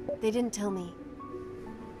 They didn't tell me.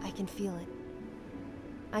 I can feel it.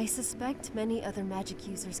 I suspect many other magic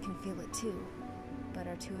users can feel it too, but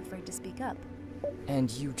are too afraid to speak up. And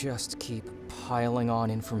you just keep piling on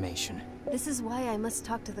information. This is why I must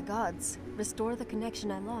talk to the gods, restore the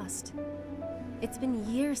connection I lost. It's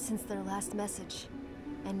been years since their last message,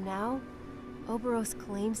 and now, Oberos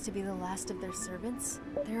claims to be the last of their servants.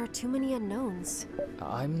 There are too many unknowns.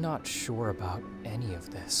 I'm not sure about any of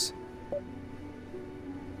this.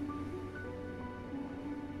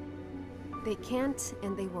 They can't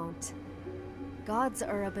and they won't. Gods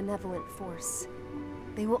are a benevolent force.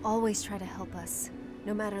 They will always try to help us,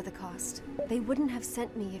 no matter the cost. They wouldn't have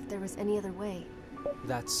sent me if there was any other way.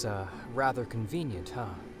 That's, rather convenient, huh?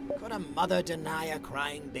 Could a mother deny a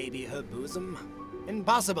crying baby her bosom?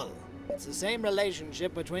 Impossible! It's the same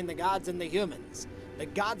relationship between the gods and the humans. The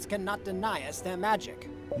gods cannot deny us their magic.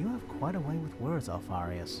 You have quite a way with words,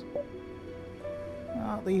 Alfarius.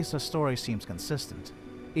 At least her story seems consistent.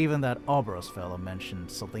 Even that Oberos fellow mentioned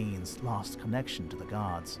Selene's lost connection to the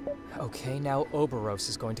gods. Okay, now Oberos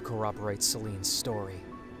is going to corroborate Selene's story.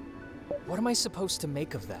 What am I supposed to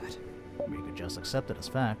make of that? We could just accept it as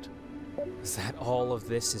fact. Is that all of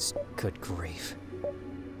this is good grief?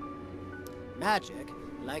 Magic,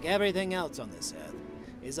 like everything else on this earth,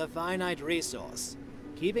 is a finite resource.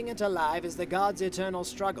 Keeping it alive is the gods' eternal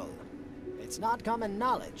struggle. It's not common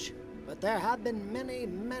knowledge, but there have been many,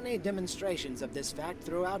 many demonstrations of this fact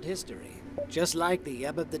throughout history. Just like the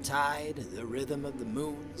ebb of the tide, the rhythm of the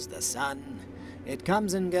moons, the sun, it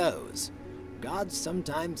comes and goes. Gods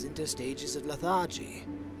sometimes enter stages of lethargy,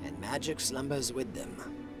 and magic slumbers with them.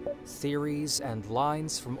 Theories and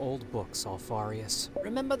lines from old books, Alfarius.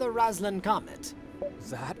 Remember the Raslan Comet?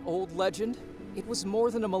 That old legend? It was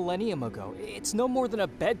more than a millennium ago. It's no more than a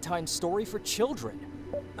bedtime story for children.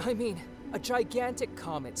 I mean, a gigantic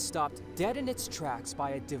comet stopped dead in its tracks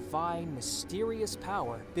by a divine, mysterious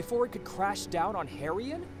power before it could crash down on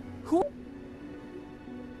Harion? Who?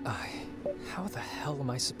 How the hell am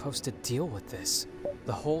I supposed to deal with this?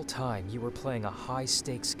 The whole time you were playing a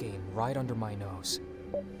high-stakes game right under my nose.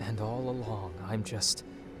 And all along, I'm just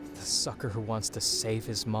the sucker who wants to save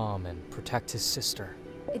his mom and protect his sister.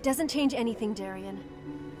 It doesn't change anything, Darian.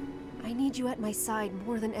 I need you at my side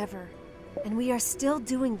more than ever. And we are still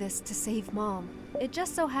doing this to save Mom. It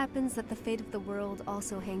just so happens that the fate of the world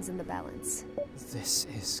also hangs in the balance. This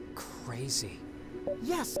is crazy.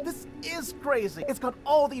 Yes, this is crazy. It's got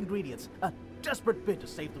all the ingredients. A desperate bid to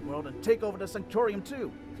save the world and take over the Sanctorium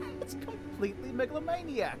too. It's completely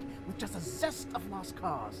megalomaniac, with just a zest of lost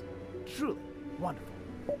cause. Truly wonderful.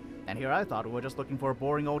 And here I thought we were just looking for a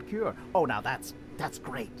boring old cure. Oh, now that's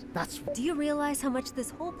great. That's... Do you realize how much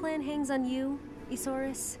this whole plan hangs on you,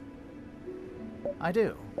 Isaurus? I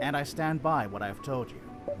do, and I stand by what I've told you.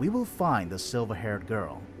 We will find the silver-haired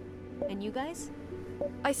girl. And you guys?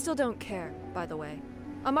 I still don't care, by the way.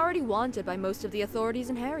 I'm already wanted by most of the authorities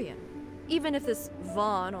in Harrian. Even if this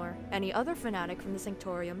Vaughn or any other fanatic from the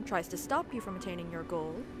Sanctorium tries to stop you from attaining your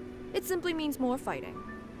goal, it simply means more fighting.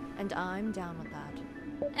 And I'm down with that.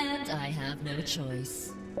 And I have no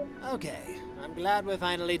choice. Okay, I'm glad we're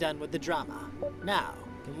finally done with the drama. Now,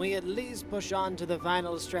 can we at least push on to the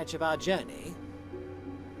final stretch of our journey?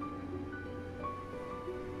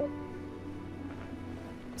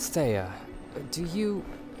 Thea, do you...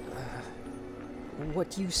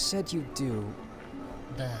 what you said you do...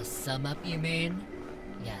 The sum up, you mean?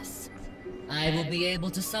 Yes. I will be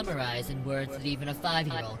able to summarize in words that even a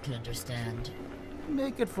 5-year-old can understand.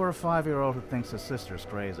 Make it for a 5-year-old who thinks his sister's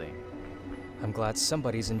crazy. I'm glad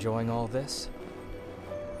somebody's enjoying all this.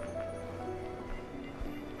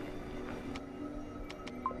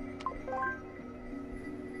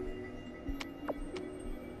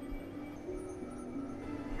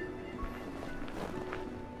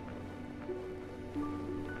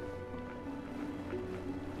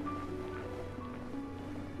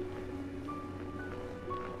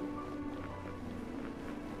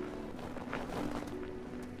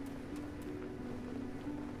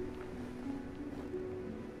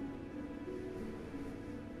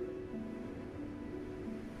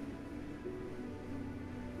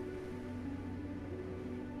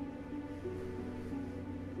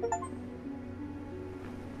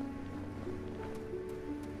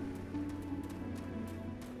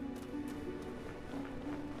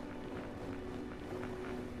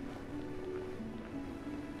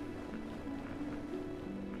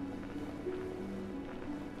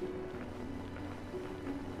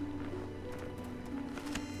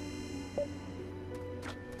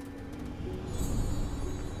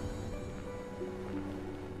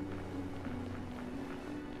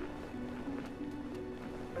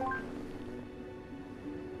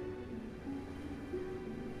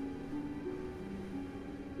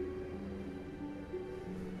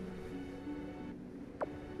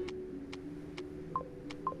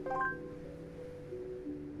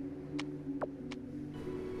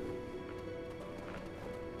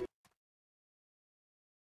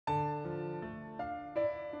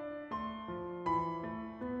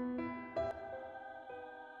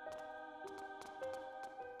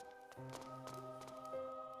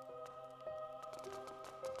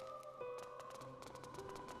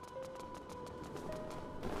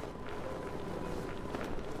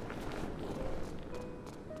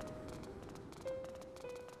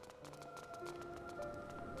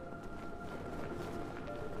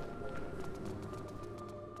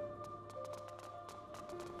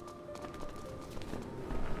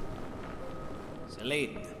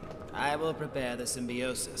 Celine, I will prepare the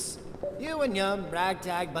symbiosis. You and your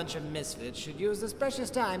ragtag bunch of misfits should use this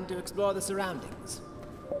precious time to explore the surroundings.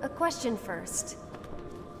 A question first.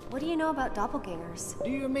 What do you know about doppelgangers?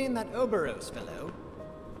 Do you mean that Oberos fellow?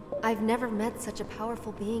 I've never met such a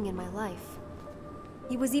powerful being in my life.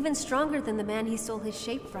 He was even stronger than the man he stole his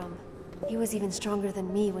shape from. He was even stronger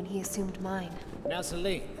than me when he assumed mine. Now,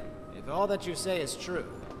 Celine, if all that you say is true,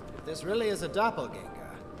 if this really is a doppelganger,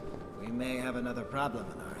 we may have another problem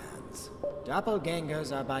on our hands.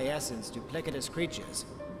 Doppelgangers are by essence duplicitous creatures,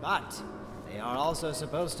 but they are also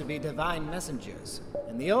supposed to be divine messengers.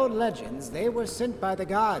 In the old legends, they were sent by the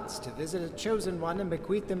gods to visit a chosen one and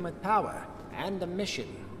bequeath them with power and a mission.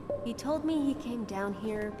 He told me he came down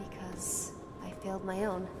here because I failed my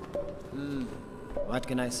own. What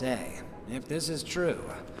can I say? If this is true,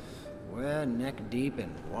 we're neck deep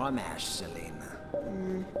in Warmash, Celine.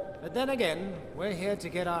 But then again, we're here to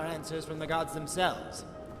get our answers from the gods themselves.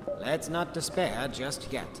 Let's not despair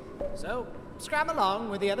just yet. So, scram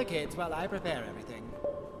along with the other kids while I prepare everything.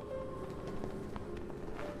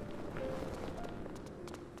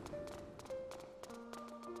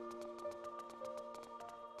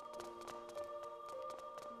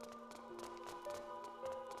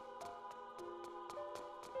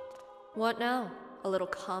 What now? A little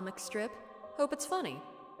comic strip? Hope it's funny.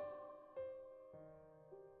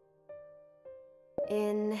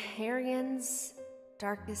 In Harrian's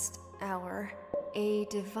darkest hour, a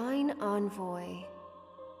divine envoy,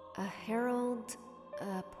 a herald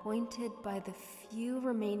appointed by the few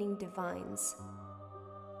remaining divines,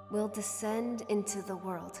 will descend into the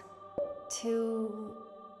world to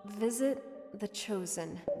visit the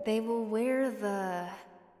Chosen. They will wear the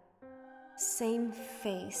same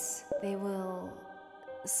face. They will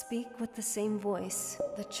speak with the same voice,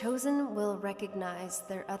 the Chosen will recognize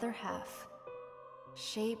their other half,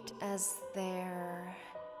 shaped as their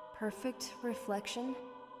perfect reflection.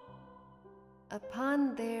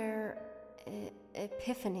 Upon their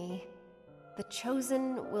epiphany, the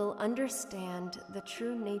Chosen will understand the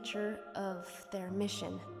true nature of their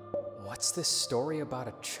mission. What's this story about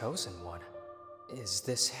a Chosen One? Is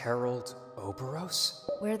this Herald Oberos?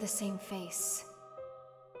 We're the same face.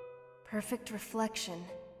 Perfect reflection.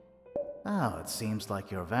 Oh, it seems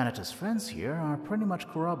like your Vanitas friends here are pretty much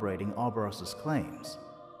corroborating Oberos's claims.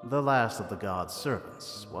 The last of the god's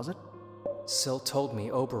servants, was it? Syl told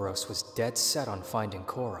me Oberos was dead set on finding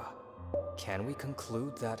Korra. Can we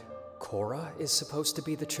conclude that Korra is supposed to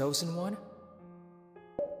be the Chosen One?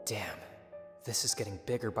 Damn, this is getting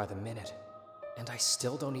bigger by the minute, and I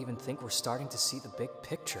still don't even think we're starting to see the big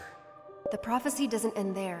picture. The prophecy doesn't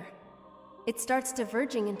end there. It starts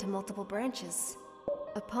diverging into multiple branches.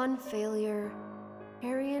 Upon failure,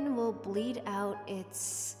 Harrion will bleed out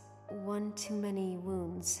its one too many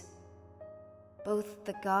wounds. Both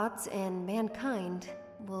the gods and mankind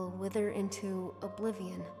will wither into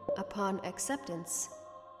oblivion. Upon acceptance,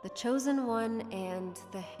 the Chosen One and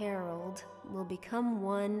the Herald will become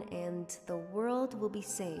one and the world will be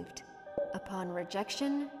saved. Upon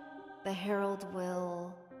rejection, the Herald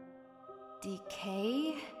will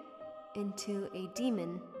decay into a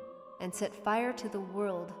demon and set fire to the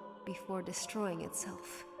world before destroying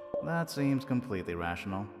itself. That seems completely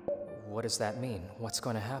rational. What does that mean? What's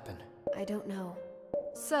going to happen? I don't know.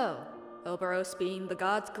 So, Oberos being the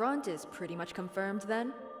god's grunt is pretty much confirmed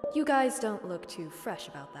then? You guys don't look too fresh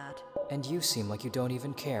about that. And you seem like you don't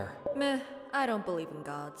even care. Meh, I don't believe in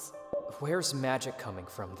gods. Where's magic coming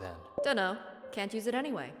from then? Dunno, can't use it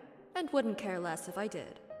anyway. And wouldn't care less if I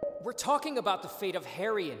did. We're talking about the fate of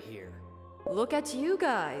Harrion here. Look at you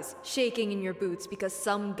guys, shaking in your boots because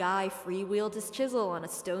some guy freewheeled his chisel on a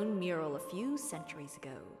stone mural a few centuries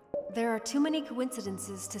ago. There are too many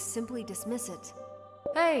coincidences to simply dismiss it.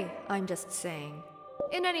 Hey, I'm just saying.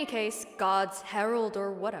 In any case, God's herald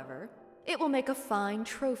or whatever, it will make a fine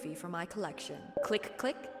trophy for my collection. Click,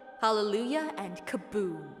 click, hallelujah, and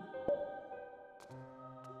kaboom.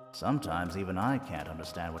 Sometimes even I can't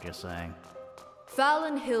understand what you're saying.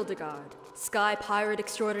 Fallon Hildegard, sky pirate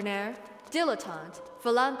extraordinaire, dilettante,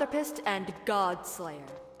 philanthropist, and godslayer.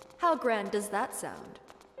 How grand does that sound?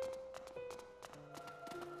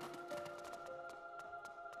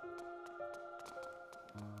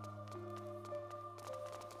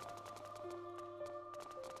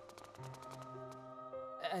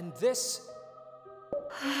 And this...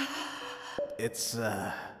 It's,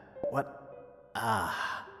 what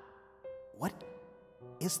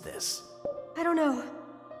is this? I don't know.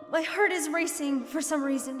 My heart is racing for some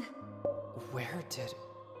reason. Where did...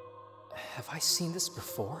 Have I seen this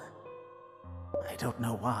before? I don't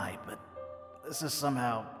know why, but this is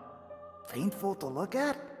somehow painful to look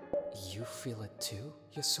at. You feel it too,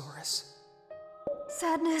 Yosaurus?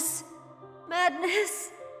 Sadness, madness,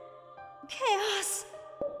 chaos,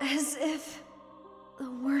 as if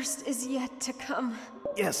the worst is yet to come.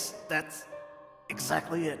 Yes, that's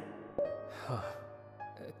exactly it. Huh.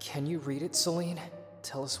 Can you read it, Celine?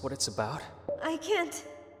 Tell us what it's about? I can't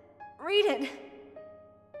read it.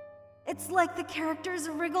 It's like the characters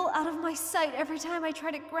wriggle out of my sight every time I try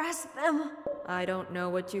to grasp them. I don't know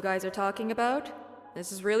what you guys are talking about.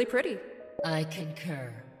 This is really pretty. I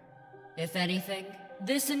concur. If anything,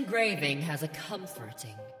 this engraving has a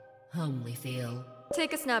comforting, homely feel.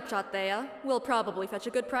 Take a snapshot, Thea. We'll probably fetch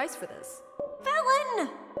a good price for this. Fallon!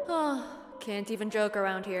 Oh, can't even joke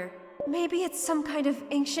around here. Maybe it's some kind of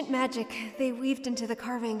ancient magic they weaved into the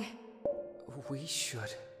carving. We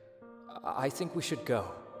should... I think we should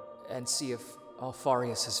go and see if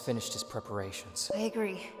Alfarius has finished his preparations. I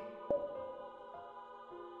agree.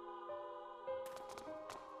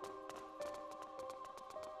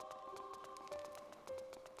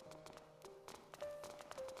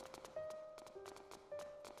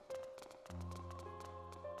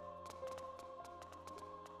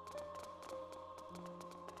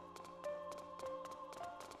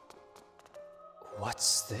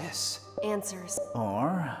 What's this? Answers.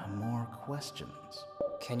 Or more questions.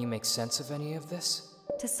 Can you make sense of any of this?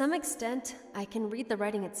 To some extent, I can read the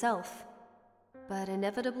writing itself, but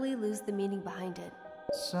inevitably lose the meaning behind it.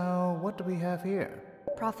 So, what do we have here?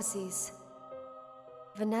 Prophecies.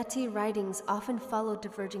 Venati writings often follow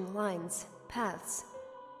diverging lines, paths.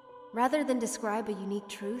 Rather than describe a unique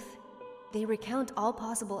truth, they recount all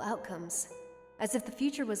possible outcomes, as if the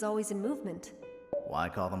future was always in movement. Why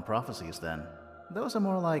call them prophecies then? Those are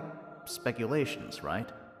more like speculations, right?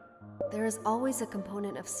 There is always a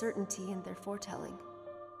component of certainty in their foretelling.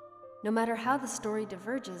 No matter how the story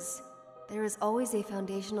diverges, there is always a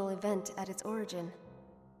foundational event at its origin.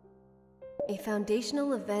 A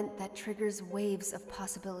foundational event that triggers waves of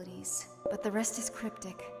possibilities, but the rest is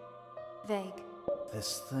cryptic, vague.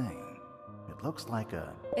 This thing, it looks like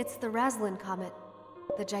a... It's the Raslin Comet,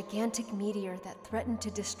 the gigantic meteor that threatened to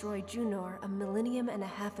destroy Junor 1.5 millennium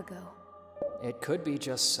ago. It could be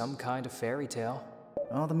just some kind of fairy tale.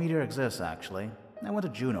 Oh, the meteor exists, actually. I went to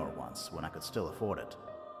Junor once, when I could still afford it.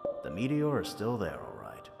 The meteor is still there, all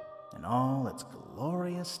right, in all its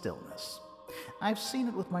glorious stillness. I've seen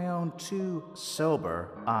it with my own 2 sober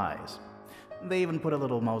eyes. They even put a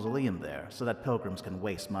little mausoleum there, so that pilgrims can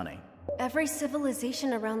waste money. Every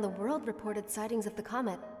civilization around the world reported sightings of the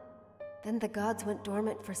comet. Then the gods went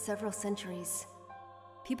dormant for several centuries.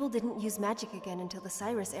 People didn't use magic again until the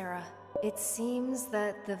Cyrus era. It seems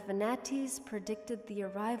that the Venatis predicted the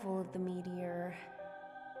arrival of the meteor,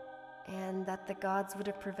 and that the gods would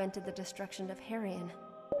have prevented the destruction of Harian.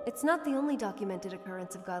 It's not the only documented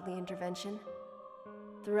occurrence of godly intervention.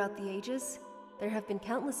 Throughout the ages, there have been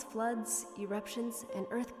countless floods, eruptions, and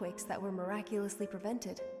earthquakes that were miraculously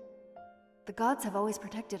prevented. The gods have always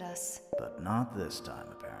protected us. But not this time,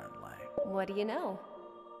 apparently. What do you know?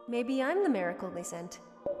 Maybe I'm the miracle they sent.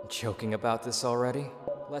 Joking about this already?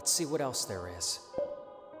 Let's see what else there is.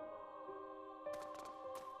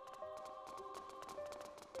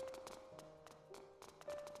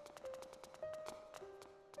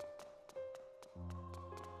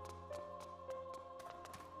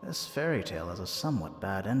 This fairy tale has a somewhat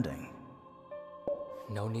bad ending.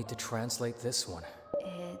 No need to translate this one.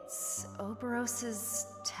 It's Oberos's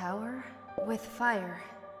tower with fire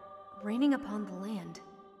raining upon the land.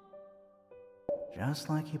 Just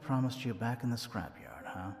like he promised you back in the scrapyard,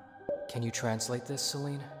 huh? Can you translate this,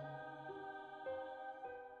 Celine?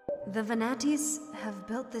 The Venatis have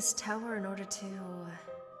built this tower in order to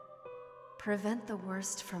prevent the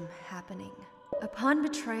worst from happening. Upon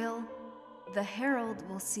betrayal, the Herald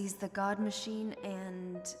will seize the God Machine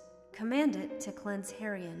and command it to cleanse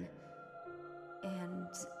Harian and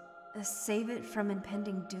save it from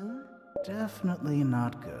impending doom? Definitely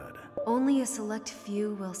not good. Only a select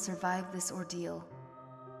few will survive this ordeal.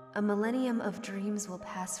 A millennium of dreams will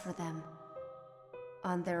pass for them.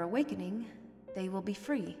 On their awakening, they will be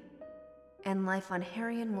free, and life on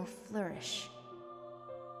Harian will flourish.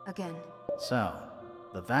 Again. So,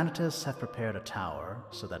 the Vanitas have prepared a tower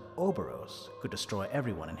so that Oberos could destroy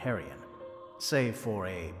everyone in Harian, save for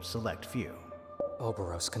a select few.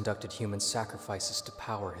 Oberos conducted human sacrifices to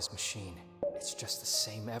power his machine. It's just the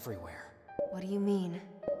same everywhere. What do you mean?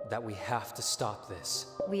 That we have to stop this.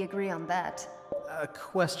 We agree on that. A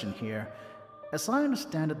question here. As I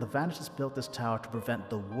understand it, the Vanitas built this tower to prevent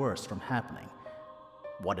the worst from happening.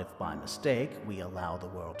 What if by mistake we allow the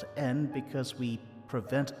world to end because we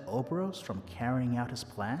prevent Oberos from carrying out his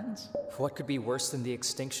plans? What could be worse than the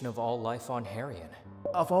extinction of all life on Harian?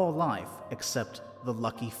 Of all life, except the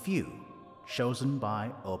lucky few. Chosen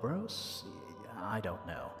by Oberos? I don't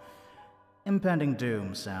know. Impending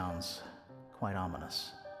doom sounds quite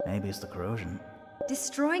ominous. Maybe it's the corrosion.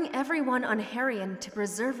 Destroying everyone on Harian to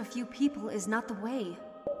preserve a few people is not the way.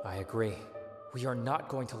 I agree. We are not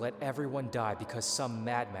going to let everyone die because some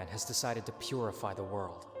madman has decided to purify the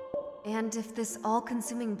world. And if this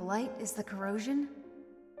all-consuming blight is the corrosion,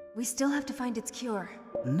 we still have to find its cure.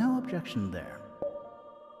 No objection there.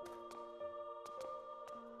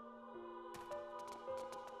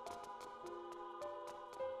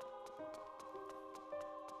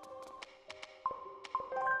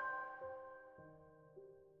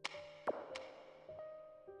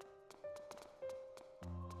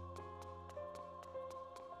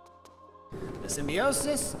 The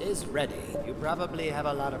symbiosis is ready. You probably have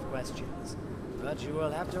a lot of questions, but you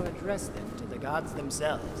will have to address them to the gods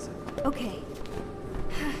themselves. Okay.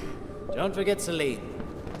 Don't forget Celine.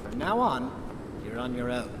 From now on, you're on your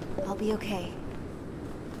own. I'll be okay.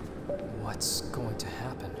 What's going to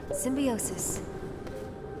happen? Symbiosis.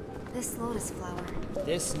 This lotus flower.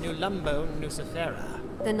 This Nulumbo nucifera.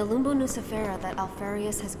 The Nulumbo nucifera that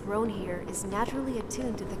Alfarius has grown here is naturally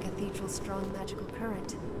attuned to the cathedral's strong magical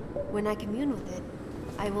current. When I commune with it,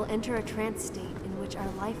 I will enter a trance state in which our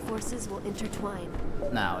life forces will intertwine.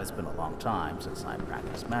 Now, it's been a long time since I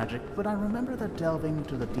practiced magic, but I remember that delving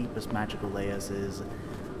into the deepest magical layers is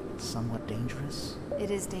somewhat dangerous.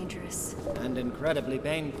 It is dangerous. And incredibly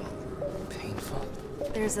painful. Painful?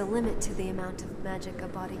 There's a limit to the amount of magic a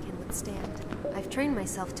body can withstand. I've trained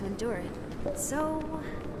myself to endure it. So,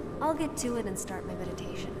 I'll get to it and start my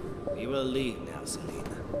meditation. We will leave now, Celine.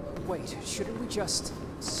 Wait, shouldn't we just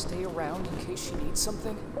stay around in case she needs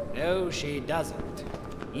something? No, she doesn't.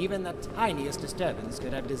 Even the tiniest disturbance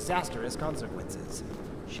could have disastrous consequences.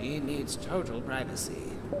 She needs total privacy.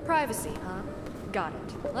 Privacy, huh? Got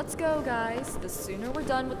it. Let's go, guys. The sooner we're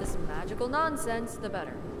done with this magical nonsense, the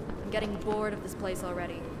better. I'm getting bored of this place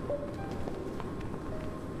already.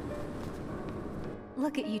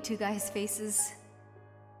 Look at you two guys' faces.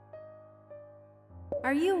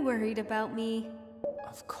 Are you worried about me?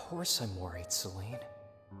 Of course I'm worried, Celine.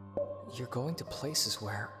 You're going to places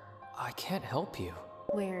where I can't help you.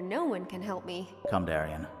 Where no one can help me. Come,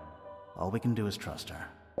 Darian. All we can do is trust her.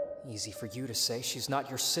 Easy for you to say, she's not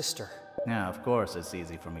your sister. Yeah, of course it's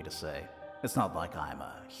easy for me to say. It's not like I'm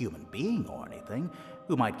a human being or anything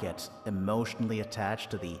who might get emotionally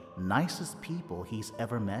attached to the nicest people he's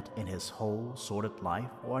ever met in his whole sordid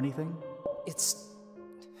life or anything. It's...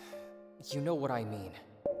 you know what I mean.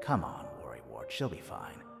 Come on, Worrywart, she'll be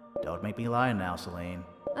fine. Don't make me lie now, Celine.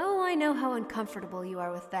 Oh, I know how uncomfortable you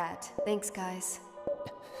are with that. Thanks, guys.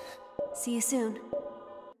 See you soon.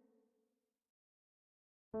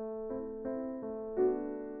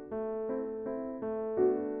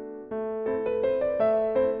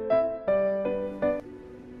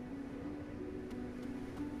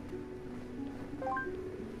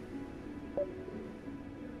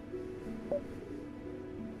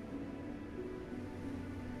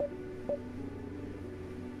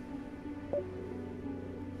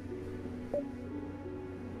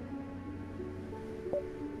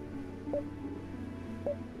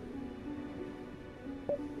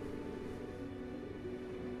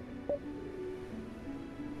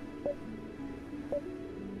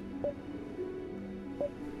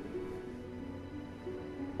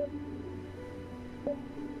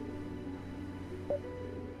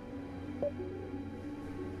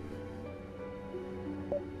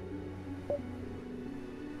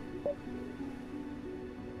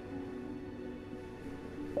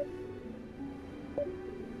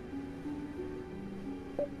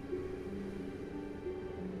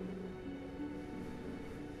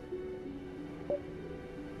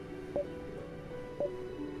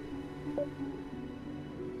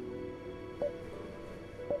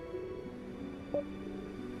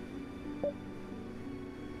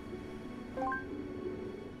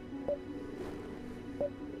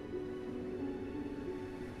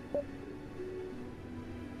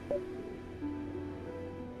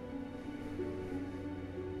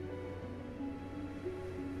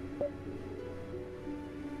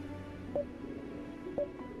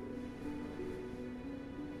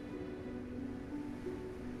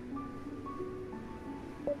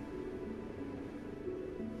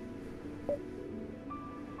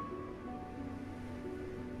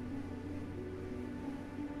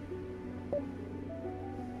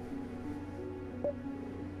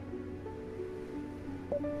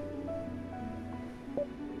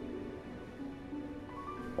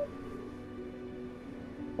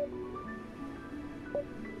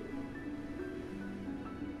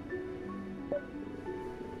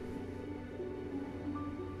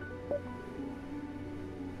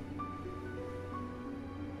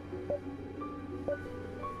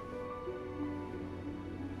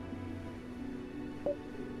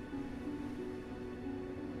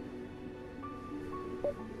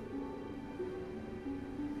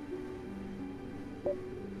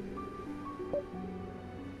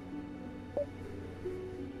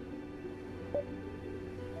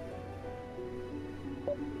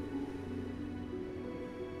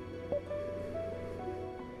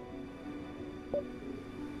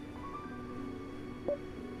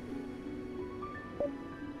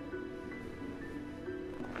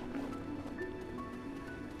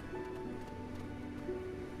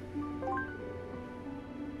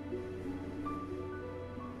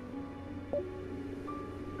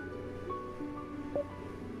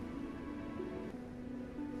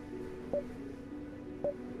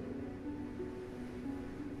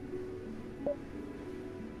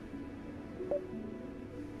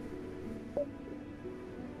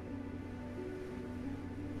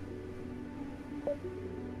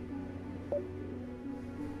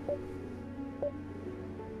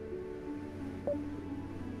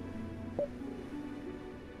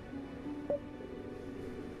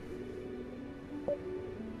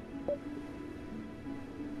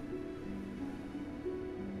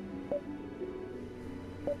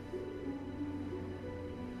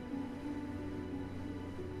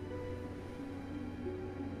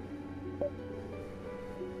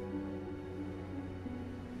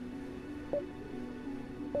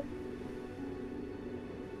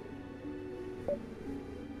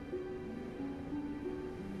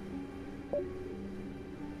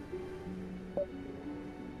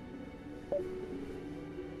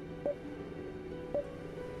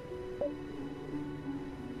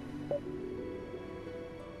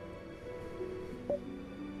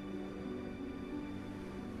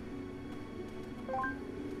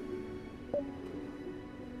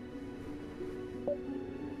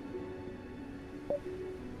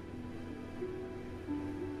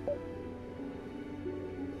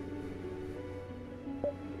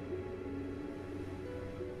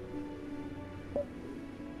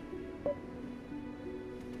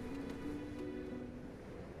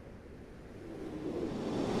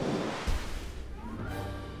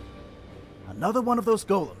 Another one of those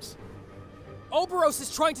golems. Oberos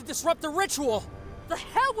is trying to disrupt the ritual! The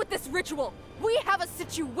hell with this ritual! We have a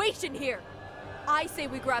situation here! I say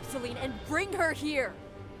we grab Celine and bring her here!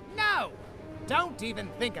 No! Don't even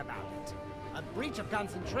think about it. A breach of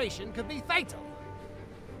concentration could be fatal.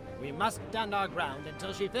 We must stand our ground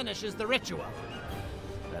until she finishes the ritual.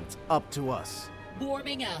 Then it's up to us.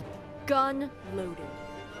 Warming up. Gun loaded.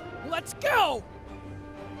 Let's go!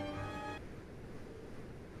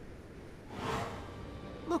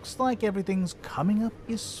 Looks like everything's coming up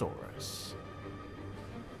Isaurus.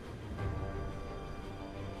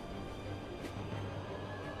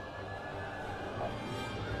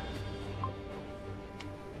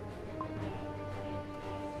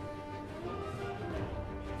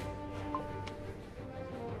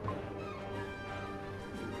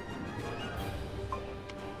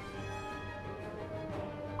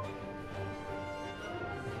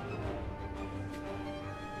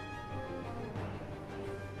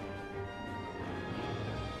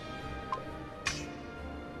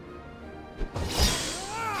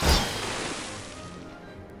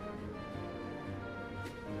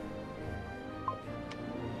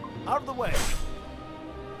 Out of the way!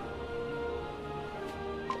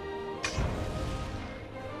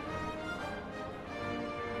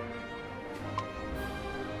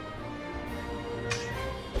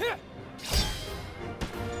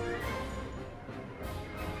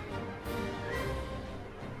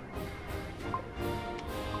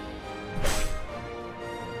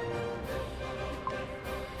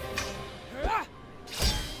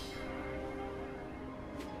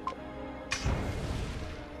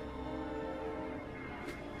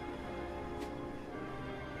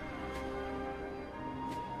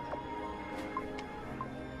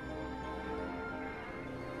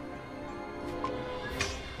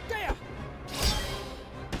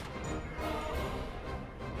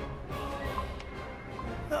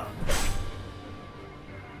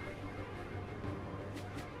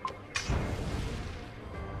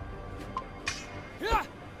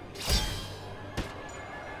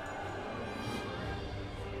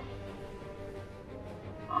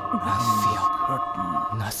 I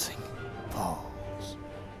feel nothing falls.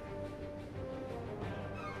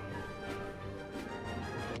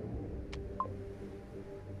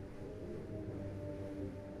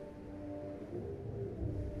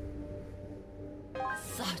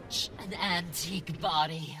 Such an antique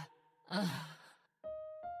body. Ugh.